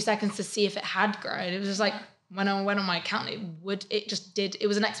every 2 seconds to see if it had grown. It was just like when I went on my account, it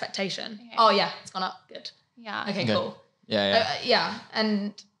was an expectation. Okay. Oh yeah, it's gone up. Good. Yeah. Okay, cool. Yeah.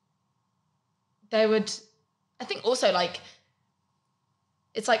 And I think also like,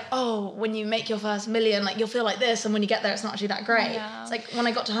 it's like, oh, when you make your first million, like you'll feel like this. And when you get there, it's not actually that great. Yeah. It's like when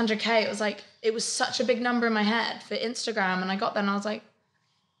I got to 100K, it was such a big number in my head for Instagram. And I got there and I was like,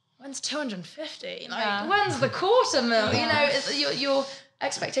 when's 250? Like, when's the quarter mil? You know, your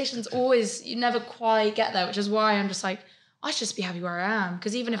expectations always, you never quite get there, which is why I'm just like, I should just be happy where I am.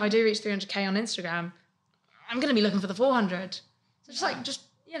 Because even if I do reach 300K on Instagram, I'm going to be looking for the 400. So just,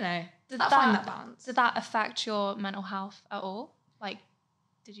 you know, find that balance. Did that affect your mental health at all? Like,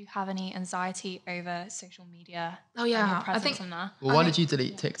 did you have any anxiety over social media? Oh yeah, and your presence on there? Well, why did you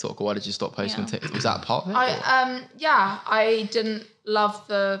delete TikTok, or why did you stop posting on TikTok? Was that part of it? I didn't love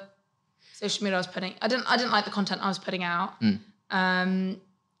the social media I was putting. I didn't like the content I was putting out. And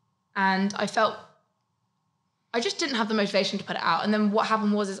I felt I just didn't have the motivation to put it out. And then what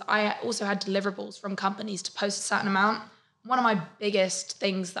happened was I also had deliverables from companies to post a certain amount. One of my biggest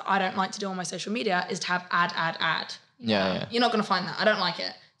things that I don't like to do on my social media is to have ad. Yeah. You're not going to find that. I don't like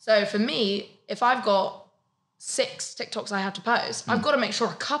it. So for me, if I've got 6 TikToks I have to post, I've got to make sure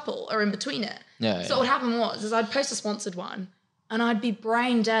a couple are in between it. So what happened was I'd post a sponsored one and I'd be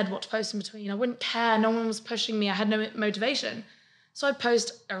brain dead what to post in between. I wouldn't care. No one was pushing me. I had no motivation. So I'd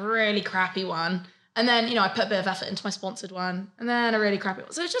post a really crappy one. And then, you know, I put a bit of effort into my sponsored one and then a really crappy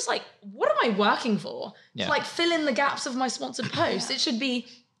one. So it's just like, what am I working for? To like fill in the gaps of my sponsored posts. It should be,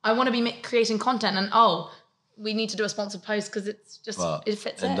 I want to be creating content and, we need to do a sponsored post because it's just, it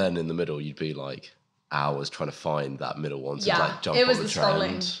fits in. And then in the middle, you'd be like hours trying to find that middle one to like jump on the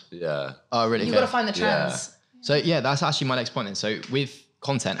trend. Scrolling. Yeah. Oh, really? You've got to find the trends. So yeah, that's actually my next point then. So with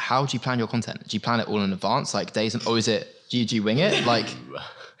content, how do you plan your content? Do you plan it all in advance, like days, or is it, do you wing it? Like,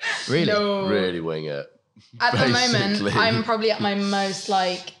 really? No. Really wing it. At the moment, I'm probably at my most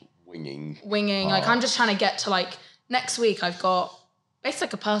like winging. Like I'm just trying to get to like next week. I've got basically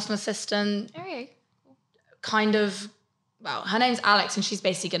like a personal assistant. Kind of, well, her name's Alex, and she's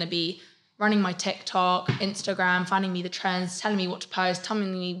basically going to be running my TikTok, Instagram, finding me the trends, telling me what to post,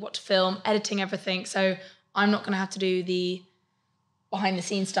 telling me what to film, editing everything. So I'm not going to have to do the behind the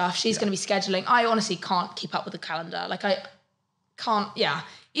scenes stuff. She's going to be scheduling. I honestly can't keep up with the calendar. Like I can't,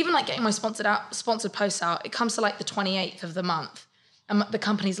 even like getting my sponsored posts out, it comes to like the 28th of the month. And the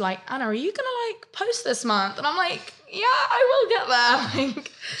company's like, Anna, are you going to like post this month? And I'm like, yeah, I will get there.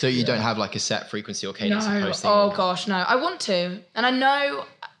 Like, so you don't have like a set frequency or cadence of posting? Oh gosh, no. I want to. And I know,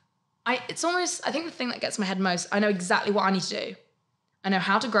 it's almost, I think the thing that gets my head most, I know exactly what I need to do. I know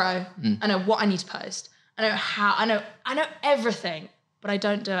how to grow. I know what I need to post. I know everything, but I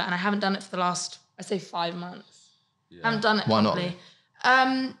don't do it. And I haven't done it for the last, I say 5 months. I haven't done it properly.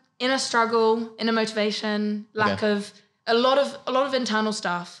 Inner struggle, inner motivation, lack of, a lot of internal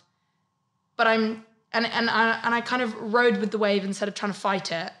stuff, but I kind of rode with the wave instead of trying to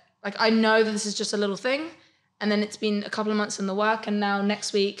fight it. Like I know that this is just a little thing, and then it's been a couple of months in the work, and now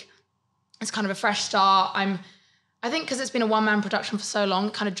next week it's kind of a fresh start. I think because it's been a one-man production for so long,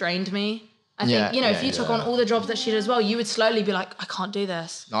 it kind of drained me. I think, you know, if you took on all the jobs that she did as well, you would slowly be like, I can't do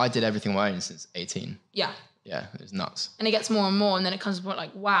this. No, I did everything on my own since 18. Yeah, it was nuts. And it gets more and more, and then it comes to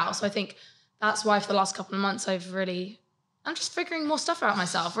like, wow. So I think that's why for the last couple of months I'm just figuring more stuff out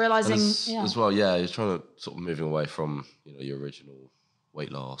myself, realizing as well. Yeah, you're trying to sort of moving away from your original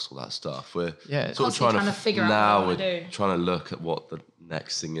weight loss, all that stuff. We're sort of trying to figure out now. We're trying to look at what the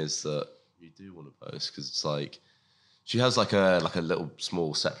next thing is that you do want to post, because it's like she has like a little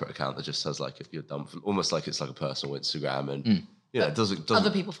small separate account that just has like you're done, almost like it's like a personal Instagram, and it doesn't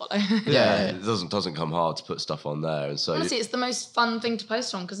other people follow. It doesn't come hard to put stuff on there, and so honestly, it's the most fun thing to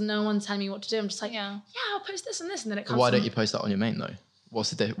post on because no one's telling me what to do. I'm just like, I'll post this and this, and then it comes. Why don't you post that on your main though?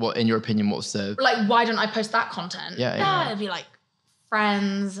 What in your opinion? What's the like? Why don't I post that content? It'd be like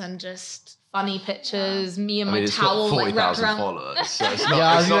friends and just funny pictures, me and my towel like wrapped around. Followers, so it's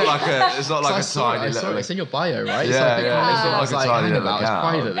not like a tiny little. It's in your bio, right? It's not like a tiny little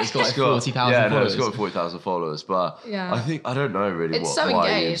account. It's private. It's got like 40,000 followers. It's got 40,000 followers, but I don't know really. It's so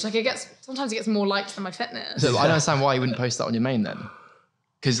engaged. Like sometimes it gets more likes than my fitness. So I don't understand why you wouldn't post that on your main then.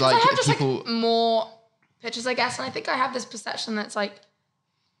 Because like I have just people like more pictures, I guess, and I think I have this perception that's like,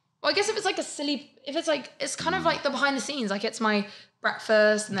 well, I guess if it's like it's kind of like the behind the scenes, like it's my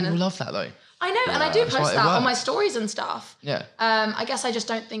breakfast, and then people love that though. I know, and I do post that on my stories and stuff. Yeah. I guess I just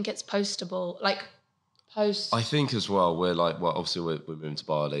don't think it's postable. Like post. I think as well, obviously we're moving to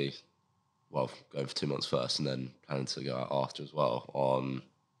Bali. Well, going for 2 months first, and then planning to go out after as well on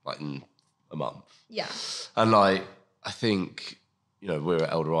in a month. Yeah. And like I think we're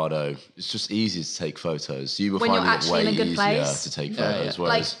at El Dorado. It's just easy to take photos. You were finding it way easier to take photos,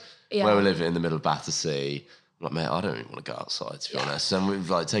 whereas where we're living in the middle of Battersea. like, mate, I don't even want to go outside, to be honest. And we've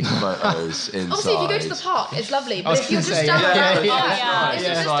like taken photos inside. Obviously, if you go to the park, it's lovely. But if you're just down It's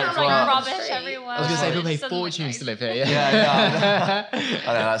just like down rubbish everywhere. I was going to say, people pay fortunes to live here. Yeah. I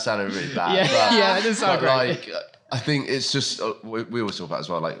know that sounded really bad. Yeah, it doesn't sound great. Like, I think it's just we always talk about as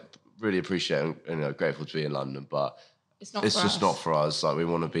well. Like, really appreciate and grateful to be in London, but it's just not for us. Like, we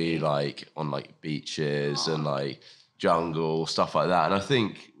want to be like on like beaches and like jungle stuff like that. And I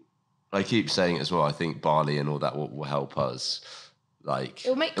think, I keep saying it as well, I think Bali and all that will help us. Like,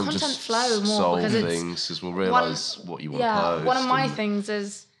 it'll make content just flow more solve because things, because we'll realise what you want to post. One of my things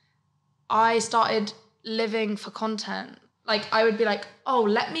is I started living for content. Like, I would be like, oh,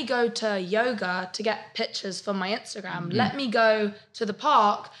 let me go to yoga to get pictures for my Instagram. Let me go to the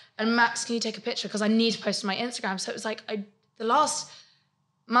park and Max, can you take a picture? Because I need to post on my Instagram. So it was like, the last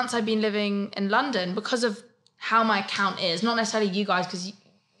months I've been living in London, because of how my account is, not necessarily you guys, because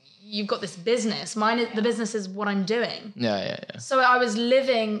you've got this business. The business is what I'm doing. Yeah. So I was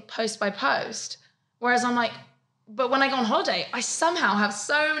living post by post, whereas I'm like, but when I go on holiday, I somehow have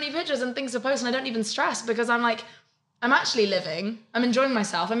so many pictures and things to post, and I don't even stress because I'm like, I'm actually living. I'm enjoying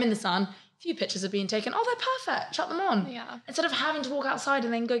myself. I'm in the sun. A few pictures are being taken. Oh, they're perfect. Chuck them on. Yeah. Instead of having to walk outside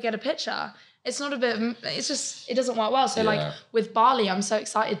and then go get a picture, it's not a bit. It's just it doesn't work well. So like with Bali, I'm so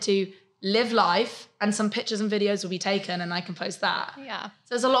excited to live life, and some pictures and videos will be taken and I can post that. Yeah.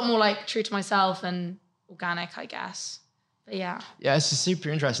 So it's a lot more like true to myself and organic, I guess. But yeah. Yeah, it's just super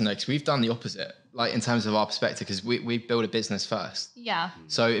interesting though, because we've done the opposite, like in terms of our perspective, because we build a business first. Yeah.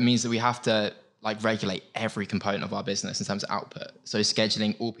 So it means that we have to like regulate every component of our business in terms of output. So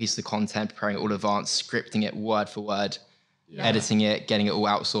scheduling all pieces of content, preparing it all advanced, scripting it word for word, editing it, getting it all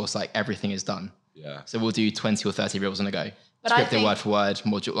outsourced, like everything is done. Yeah. So we'll do 20 or 30 reels on a go. But Script it word for word,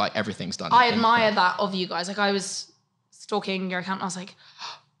 module, like everything's done. I admire that of you guys. Like, I was stalking your account and I was like,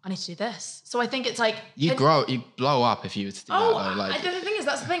 oh, I need to do this. So I think it's like... You blow up if you were to do that. Though. Like, the thing is,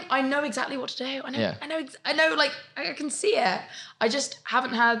 that's the thing. I know exactly what to do. I know, like, I can see it. I just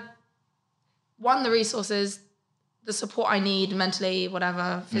haven't had, one, the resources, the support I need mentally,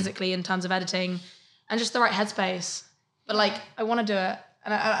 whatever, physically in terms of editing, and just the right headspace. But like, I want to do it.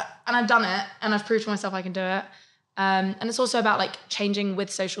 And I've done it, and I've proved to myself I can do it. And it's also about like changing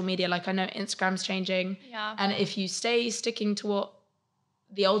with social media. Like, I know Instagram's changing. Yeah. And if you stay sticking to what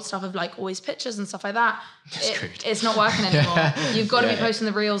the old stuff of like always pictures and stuff like that, it's not working anymore. You've got to be posting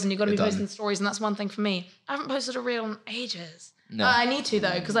the reels and you've got to be posting the stories. And that's one thing for me. I haven't posted a reel in ages. No. I need to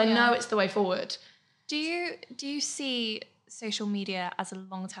though, because I know it's the way forward. Do you see social media as a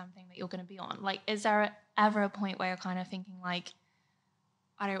long-term thing that you're going to be on? Like, is there ever a point where you're kind of thinking like,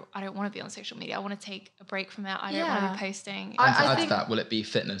 I don't want to be on social media. I want to take a break from it. I don't want to be posting. And to add to that, will it be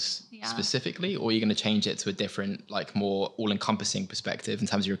fitness specifically, or are you going to change it to a different, like more all-encompassing perspective in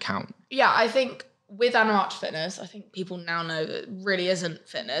terms of your account? Yeah, I think with ANHealth&Fitness, I think people now know that it really isn't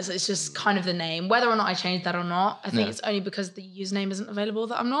fitness. It's just kind of the name. Whether or not I change that or not, I think it's only because the username isn't available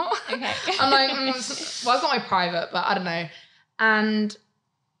that I'm not. Okay. I'm like, well, I've got my private, but I don't know. And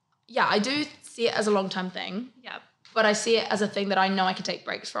yeah, I do see it as a long-term thing. Yeah. But I see it as a thing that I know I can take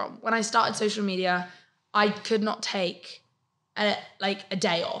breaks from. When I started social media, I could not take a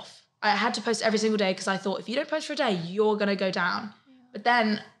day off. I had to post every single day because I thought if you don't post for a day, you're going to go down. Yeah. But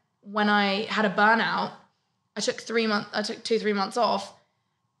then when I had a burnout, I took 2-3 months off,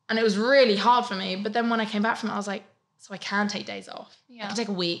 and it was really hard for me. But then when I came back from it, I was like, so I can take days off. Yeah. I can take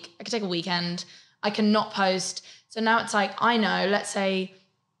a week. I can take a weekend. I can not post. So now it's like, I know, let's say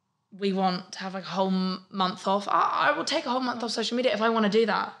we want to have like a whole month off. I will take a whole month off social media if I want to do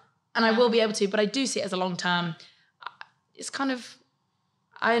that. And I will be able to, but I do see it as a long term. It's kind of,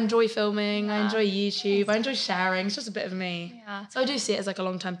 I enjoy filming, I enjoy YouTube, I enjoy sharing. It's just a bit of me. Yeah. So I do see it as like a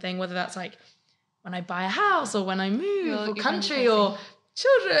long term thing, whether that's like when I buy a house or when I move or country or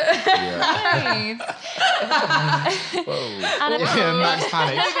children. Yeah. Whoa. Max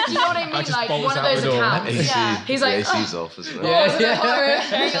panic. You know what I mean? Like one of those accounts. Yeah. He's like, AC's off, isn't it?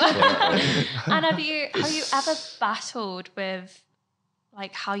 And have you ever battled with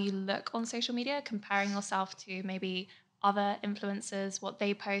like how you look on social media, comparing yourself to maybe other influencers, what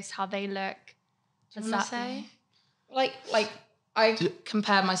they post, how they look? Does that say? Like I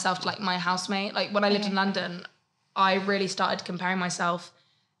compare myself to like my housemate. Like when I lived in London, I really started comparing myself.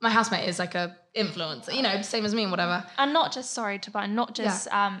 My housemate is like a influencer, you know, same as me and whatever. And not just,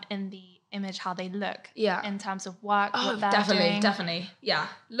 in the image, how they look. Yeah. In terms of work, what they're doing. Definitely. Yeah.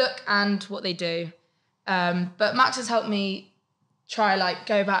 Look and what they do. But Max has helped me try like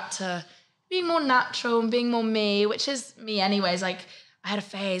go back to being more natural and being more me, which is me anyways. Like I had a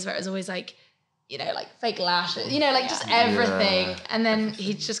phase where it was always like, you know, like fake lashes, you know, like just everything. Yeah. And then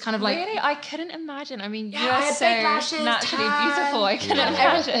he's just kind of like, really, I couldn't imagine. I mean, yeah, you're I had so fake lashes, naturally tan, beautiful. I couldn't imagine.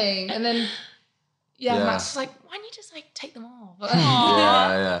 everything. And then, Yeah. Max was like, why don't you just like take them off?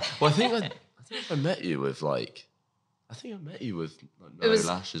 Yeah. Well, I think I met you with like no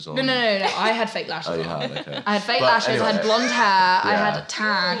lashes on. No. I had fake lashes. Oh, you on. had, okay. I had fake But lashes. I anyway. had blonde hair. I Yeah. had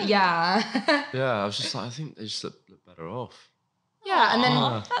tan. Yeah. Yeah, I was just like, I think they just look better off. Yeah, and then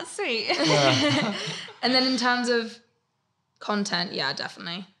Aw, that's sweet. and then in terms of content, yeah,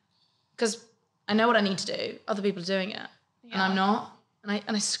 definitely, because I know what I need to do. Other people are doing it, and I'm not.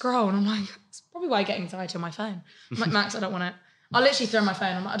 And I scroll, and I'm like, it's probably why I get anxiety on my phone. I'm like, Max, I don't want it. I'll literally throw my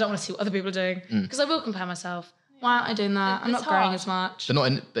phone. I'm like, I don't want to see what other people are doing because I will compare myself. Why aren't I doing that? I'm not growing as much. But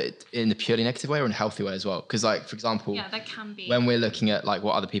not in the purely negative way or in a healthy way as well. Because like, for example, that can be. when we're looking at like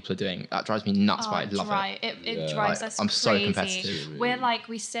what other people are doing, that drives me nuts, but I love it. It drives us I'm crazy. so competitive. We're like,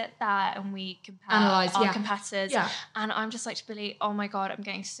 we sit there and we compare Analyze, our yeah. competitors. Yeah. And I'm just like to Billy, oh my God, I'm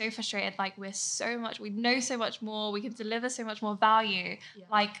getting so frustrated. Like we know so much more. We can deliver so much more value. Yeah.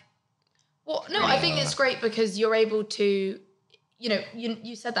 Like, Well, no, I think it's great because you're able to, you know,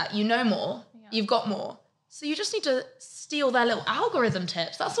 you said that, you know more, you've got more. So you just need to steal their little algorithm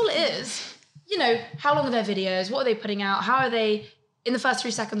tips. That's all it is. You know, how long are their videos? What are they putting out? How are they, in the first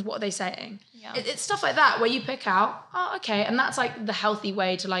 3 seconds, what are they saying? Yeah. It's stuff like that where you pick out, oh, okay. And that's like the healthy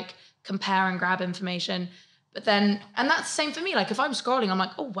way to like compare and grab information. But then, and that's the same for me. Like if I'm scrolling, I'm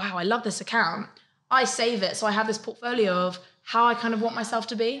like, oh, wow, I love this account. I save it. So I have this portfolio of how I kind of want myself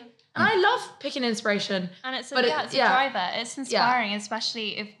to be. And I love picking inspiration. And it's a driver. It's inspiring,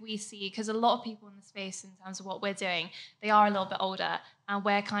 especially if we see, because a lot of people in the space in terms of what we're doing, they are a little bit older and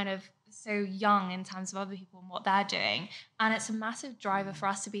we're kind of so young in terms of other people and what they're doing. And it's a massive driver for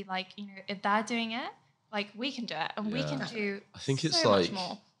us to be like, you know, if they're doing it, like we can do it and we can do I think it's so like much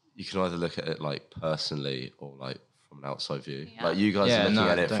more. You can either look at it like personally or like from an outside view. Yeah. Like you guys are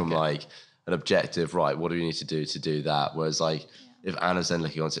looking at it from like an objective, right? What do we need to do that? Whereas like if Anna's then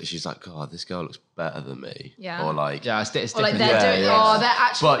looking onto it, she's like, God, this girl looks better than me. Yeah. Or like, it's Or different. like they're doing, they're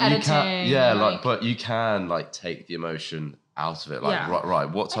actually but editing. you can, but you can like take the emotion out of it. Like, right,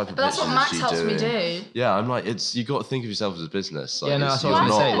 what type of But that's what business Max is she helps doing? me do. Yeah, I'm like, you got to think of yourself as a business. Like, that's it's- what I was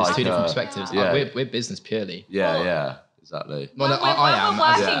you're going to say. not It's two different like perspectives. yeah. Like, we're business purely. Yeah, exactly. Well, no, we're I am.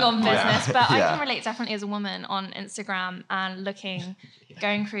 working on Yeah. business, but I Yeah. can relate definitely as a woman on Instagram and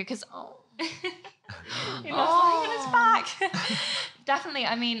going through, because you know, on his back. Definitely,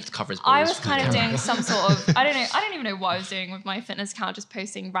 I mean, I was kind of doing some sort of, I don't even know what I was doing with my fitness account, just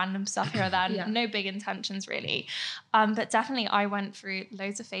posting random stuff here or there, no big intentions really. But definitely I went through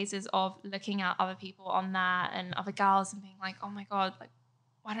loads of phases of looking at other people on there and other gals and being like, oh my God, like,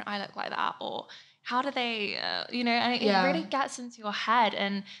 why don't I look like that? Or how do they, you know, and it really gets into your head.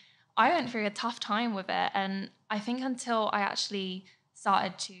 And I went through a tough time with it. And I think until I actually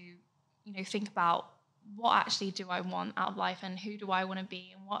started to, you know, think about what actually do I want out of life and who do I want to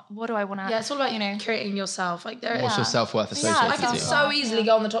be and what do I want to... Yeah, it's all about, you know, creating yourself. Like What's your self-worth associated I can with you? so easily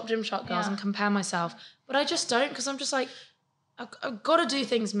go on the top Gymshark girls and compare myself, but I just don't, because I'm just like, I've got to do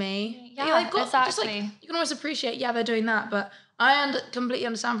things me. Yeah, Just like, you can always appreciate, they're doing that, but I completely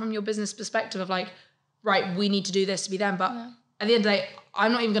understand from your business perspective of like, right, we need to do this to be them, but at the end of the day,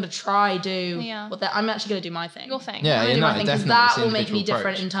 I'm not even going to try I'm actually going to do my thing. your thing. Yeah, do my thing, because definitely. that It's an will make me individual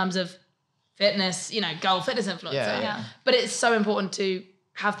different approach. in terms of fitness, you know, girl fitness influencer. Yeah. But it's so important to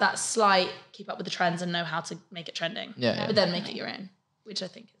have that slight keep up with the trends and know how to make it trending. But then make it your own, which I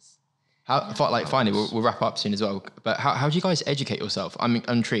think is... Finally, we'll wrap up soon as well. But how do you guys educate yourself? I'm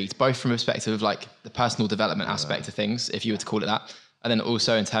intrigued, both from a perspective of like the personal development aspect of things, if you were to call it that, and then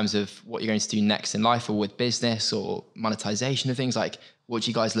also in terms of what you're going to do next in life or with business or monetization of things. Like, what do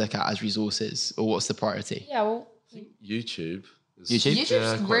you guys look at as resources, or what's the priority? Yeah, well, YouTube. YouTube's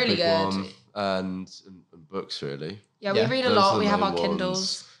quite a really big good. one. And books, really. Yeah, we read a lot. We have our ones.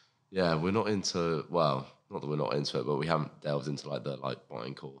 Kindles. Yeah, we're not into, well, not that we're not into it, but we haven't delved into like the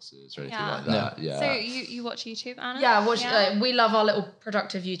buying courses or anything like that. Yeah. So you watch YouTube, Anna? Yeah, we love our little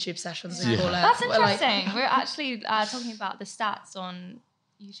productive YouTube sessions, we call it. That's interesting. We're actually talking about the stats on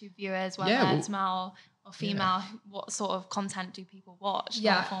YouTube viewers, whether it's male or female, what sort of content do people watch,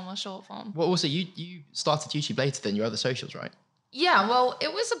 long form or short form? Well, also, you started YouTube later than your other socials, right? Yeah, well,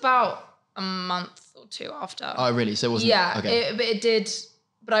 it was about a month or two after. Oh, really? So it wasn't... Yeah, okay.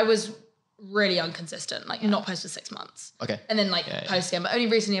 but I was really inconsistent, like not post for 6 months. Okay. And then post again, but only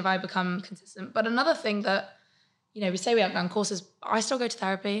recently have I become consistent. But another thing that, you know, we say we haven't done courses, I still go to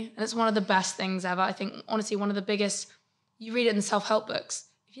therapy, and it's one of the best things ever. I think, honestly, one of the biggest, you read it in self-help books.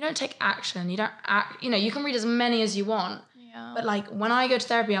 If you don't take action, you don't act, you know, you can read as many as you want, Yeah. But like when I go to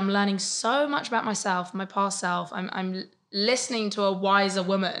therapy, I'm learning so much about myself, my past self. I'm listening to a wiser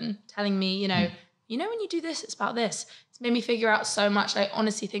woman telling me, you know, when you do this, it's about this. It's made me figure out so much. I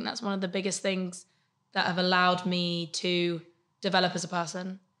honestly think that's one of the biggest things that have allowed me to develop as a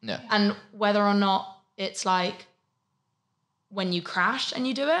person. Yeah. And whether or not it's like when you crash and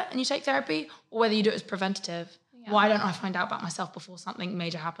you do it and you take therapy, or whether you do it as preventative. Yeah. Why don't I find out about myself before something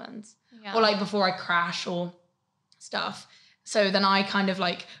major happens? Yeah. Or like before I crash or stuff. So then I kind of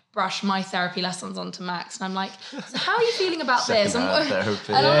like brush my therapy lessons onto Max, and I'm like, so how are you feeling about this? And I'm like, what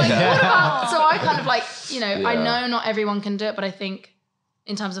about? So I kind of like, I know not everyone can do it, but I think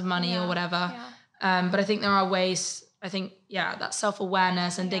in terms of money or whatever, but I think there are ways. I think that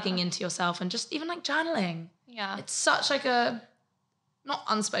self-awareness and digging into yourself, and just even like journaling. Yeah, it's such like a not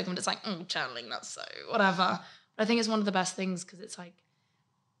unspoken, but it's like journaling. That's so whatever. But I think it's one of the best things because it's like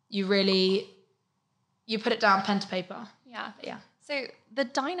you put it down pen to paper. Yeah. So the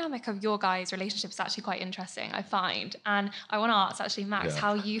dynamic of your guys' relationship is actually quite interesting, I find. And I want to ask actually, Max,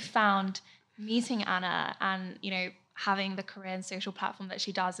 how you found meeting Anna and, having the career and social platform that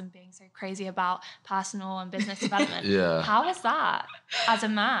she does and being so crazy about personal and business development. How was that as a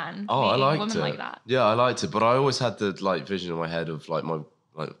man? I liked a woman it. Like that? Yeah, I liked it. But I always had the like vision in my head of like my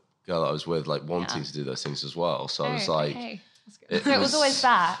girl that I was with, like wanting to do those things as well. So I was like, it was always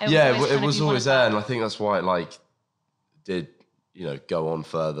there. It was always there. And I think that's why it like did, go on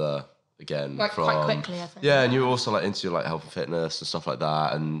further again. Quite quickly, I think. Yeah, and you were also like into like health and fitness and stuff like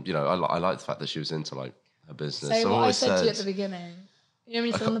that. And, I like the fact that she was into like her business. Say what I said to you at the beginning. You know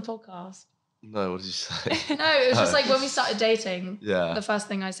when you said on the podcast? No, what did you say? No, it was just like when we started dating, the first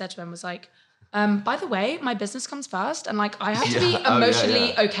thing I said to him was like, by the way, my business comes first, and like I have to be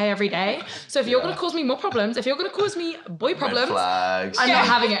emotionally okay every day. So if you're going to cause me more problems, if you're going to cause me boy problems, I'm not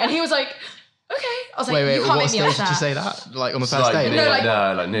having it. And he was like, okay. I was like, wait, you can't what make me stage upset. did you say that? Like on the first like, date?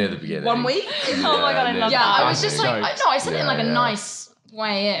 No, like near the beginning. 1 week? Oh my God, I love that. Yeah, I was just like, I said it in like a nice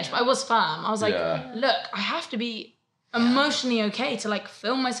way-ish, but I was firm. I was like, look, I have to be emotionally okay to like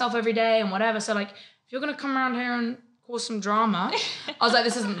film myself every day and whatever. So like, if you're going to come around here and cause some drama, I was like,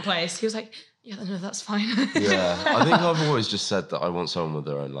 this isn't the place. He was like, yeah, no, that's fine. I think I've always just said that I want someone with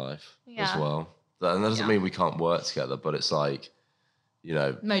their own life as well. And that doesn't mean we can't work together, but it's like,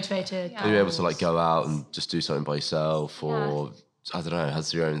 motivated. Are you able to like go out and just do something by yourself, or I don't know,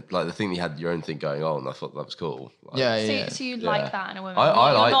 has your own like the thing you had your own thing going on? I thought that was cool. Like, So you like that in a woman?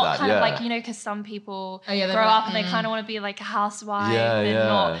 I like not that. Kind of like because some people grow like, up and they kind of want to be like a housewife. And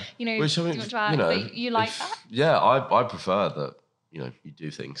not Which I mean, but you like that? Yeah, I prefer that. You do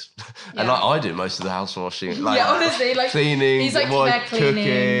things, and like I do most of the house washing. Like, honestly, like cleaning, he's like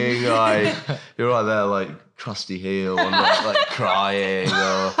cooking. Like you're right there, like crusty heel. I'm like crying.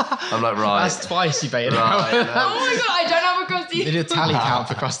 Or I'm like right. That's twice you baited right, Oh my God, I don't have a crusty heel. They did a tally count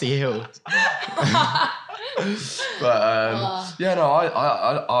for crusty heel. But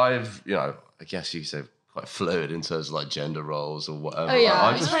I've I guess you could say quite fluid in terms of like gender roles or whatever. Oh yeah,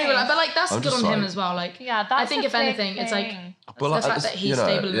 like, but like that's good on him as well. Like that's I think if anything, it's like the fact that he's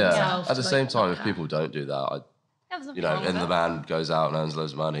stable in himself. At the same time, if people don't do that, and the man goes out and earns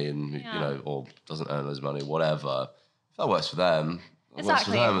loads of money and or doesn't earn loads of money, whatever. If that works for them, it works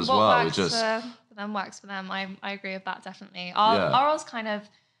for them as well. Works for them works for them. I agree with that definitely. Ours kind of,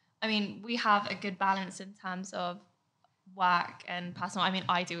 I mean, we have a good balance in terms of work and personal. I mean,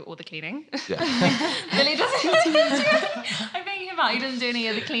 I do all the cleaning. Yeah. Billy doesn't. I think him out. He doesn't do any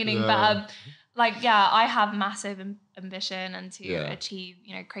of the cleaning, but I have massive ambition and to achieve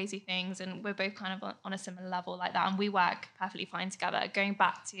crazy things, and we're both kind of on a similar level like that, and we work perfectly fine together. Going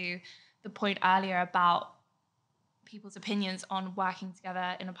back to the point earlier about people's opinions on working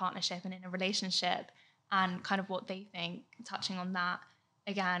together in a partnership and in a relationship, and kind of what they think. Touching on that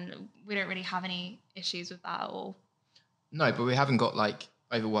again, we don't really have any issues with that at all. No, but we haven't got like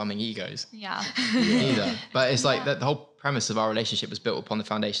overwhelming egos. Yeah. Either. But it's like the whole premise of our relationship was built upon the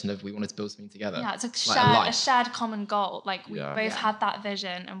foundation of we wanted to build something together. Yeah, it's a shared common goal. Like we both had that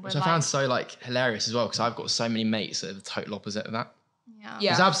vision, and which I found so like hilarious as well, because I've got so many mates that are the total opposite of that.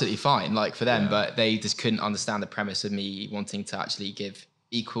 Yeah. It's absolutely fine, like for them, but they just couldn't understand the premise of me wanting to actually give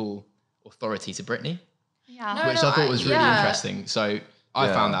equal authority to Brittany. Yeah. Which I thought was really interesting. So I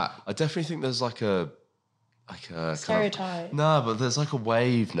found that. I definitely think there's like a stereotype. But there's like a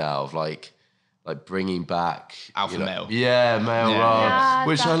wave now of like bringing back alpha male. Yeah, male role. Yeah,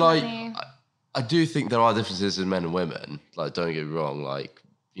 which definitely. I like. I do think there are differences in men and women. Like, don't get me wrong. Like,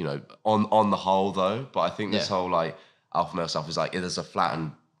 on the whole though. But I think this whole like alpha male stuff is like there's a flat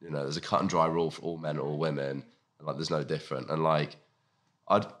and there's a cut and dry rule for all men or all women. And, like, there's no different. And like,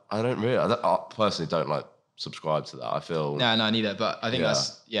 I personally don't like subscribe to that. I feel No, neither. But I think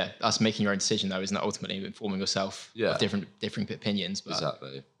that's making your own decision though, isn't it? Ultimately informing yourself of different opinions. But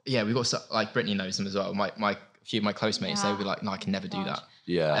exactly. Yeah, we've got like Brittany knows them as well. A few of my close mates, they would be like, no, I can never do that.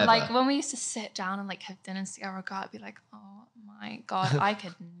 Yeah. Ever. Like when we used to sit down and like have dinners together, I'd be like, oh my God, I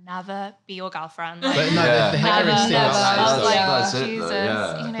could never be your girlfriend. Like, But no, the hilarious thing about that I is was like, like,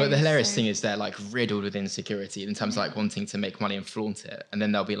 Jesus. You know, but the hilarious thing is they're like riddled with insecurity in terms of like wanting to make money and flaunt it. And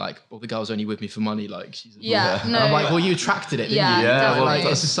then they'll be like, well, the girl's only with me for money. Like, she's no. And I'm like, well, you attracted it, didn't you? Yeah, well, like,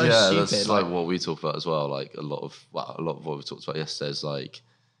 it's just so stupid. That's like what we talk about as well. Like a lot of what we talked about yesterday is like,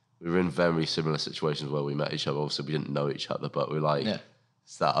 we were in very similar situations where we met each other. Obviously, we didn't know each other, but we're like,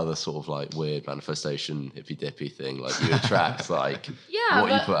 it's that other sort of like weird manifestation, hippy dippy thing. Like you attract like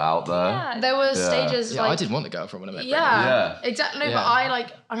what you put out there. Yeah. There were stages like I didn't want a girlfriend when I met Brittany. Yeah, exactly. No, but I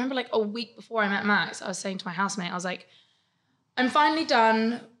remember like a week before I met Max, I was saying to my housemate, I was like, I'm finally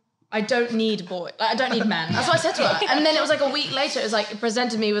done. I don't need boys. Like, I don't need men. That's what I said to her. And then it was like a week later, it was like, it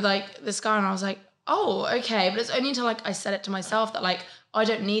presented me with like this guy and I was like, oh, okay. But it's only until like I said it to myself that like, I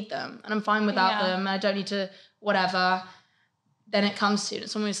don't need them and I'm fine without them and I don't need to whatever. Then it comes to,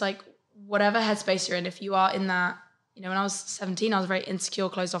 it's almost like whatever headspace you're in, if you are in that, you know, when I was 17, I was a very insecure,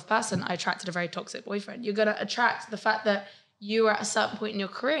 closed off person. I attracted a very toxic boyfriend. You're going to attract the fact that you were at a certain point in your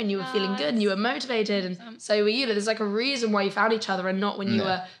career and you were feeling good and you were motivated and so were you. There's like a reason why you found each other and not when you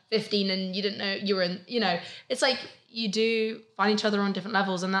were 15 and you didn't know you were in, you know, it's like you do find each other on different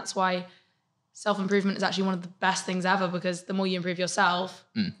levels and that's why self-improvement is actually one of the best things ever because the more you improve yourself,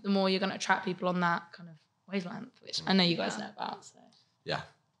 the more you're going to attract people on that kind of wavelength, which I know you guys know about. So. Yeah.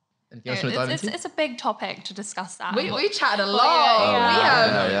 It's a big topic to discuss that. We chatted a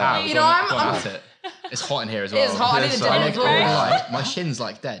lot. You know, I'm it's hot in here as well. It's hot. I need a dinner floor. My shin's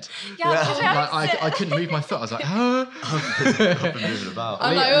like dead. I couldn't move my foot. I was like, huh? I've been moving about.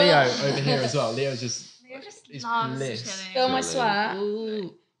 Leo over here as well. Leo just loves bliss. chilling. Feel my sweat.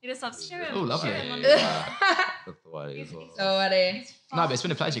 Ooh. He just loves chilling. Oh, lovely. So ready. No, but it's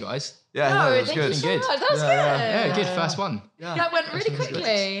been a pleasure, guys. Yeah, thank you so much. That was good. Yeah, good first one. Yeah. That went really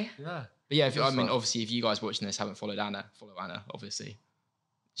quickly. Yeah. But yeah, obviously, if you guys watching this haven't followed Anna, follow Anna, obviously.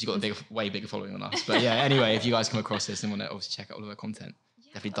 She's got a way bigger following than us. But yeah, anyway, if you guys come across this and want to obviously check out all of her content,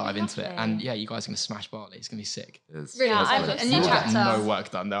 definitely dive into it. And yeah, you guys are going to smash Barley. It's going to be sick. Really, a new You'll chapter. get no work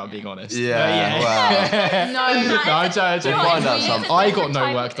done, though, I'm being honest. Yeah, wow. No, I'm joking. Find out something. I got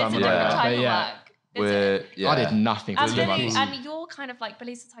no work done. I did nothing for 2 months. And you're kind of like,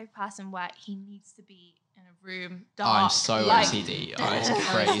 Billy's the type of person where he needs to be in a room, dark. I'm so OCD. It's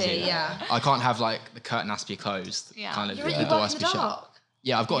crazy. Yeah. I can't have like the curtain has to be closed. Yeah. Kind of You the door has to be shut.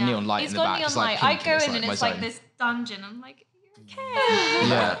 Yeah, I've got a neon light in the back. He's got neon light. I go in and it's like this dungeon. I'm like, okay.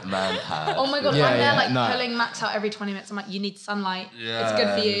 Yeah, man pad. Oh my God, I'm there pulling Max out every 20 minutes. I'm like, you need sunlight. It's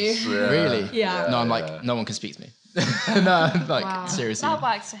good for you. Yeah. Really? Yeah. No, I'm like, no one can speak to me. Seriously. That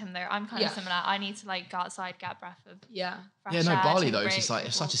works for him though. I'm kind of similar. I need to like go outside, get a breath of fresh air, Bali though, it's just like,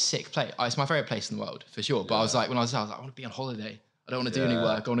 it's such a sick place. It's my favorite place in the world, for sure. But I was like, when I was there, I was like, I want to be on holiday. I don't want to do any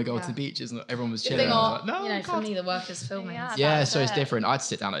work. I want to go to the beaches. And everyone was chilling. I was like, no, you know, for me, the work is filming. Yeah, so it's different. I'd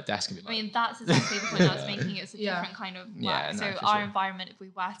sit down at a desk and be like... I mean, that's exactly the point I was making. It's a different kind of work. So our environment, if we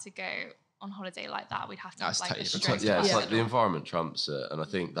were to go on holiday like that, we'd have to have like a strict... Yeah, it's like the environment trumps it. And I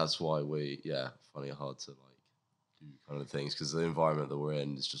think that's why we, find it hard to like do kind of things because the environment that we're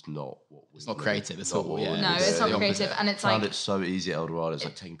in is just not what we... It's not creative at all. No, it's not creative. And it's like... Found it so easy at Eldorado. It's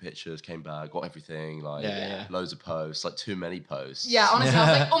like taking pictures, came back, got everything, like loads of posts, like too many posts. Yeah, honestly,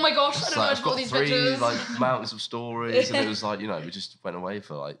 I was like, oh my gosh, I don't know I've what got these 3 pictures. like mountains of stories and it was like, we just went away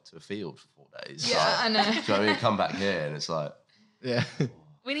for like to a field for 4 days. Yeah, like, I know. Do you know what I mean? Come back here and it's like... Yeah.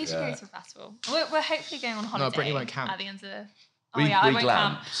 We need to go to a festival. We're hopefully going on holiday. No, Brittany won't camp. At the end of the... We I won't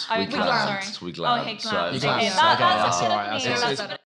camp. We glamped. Sorry. We glamped. Okay, glamped. So that's all right. That's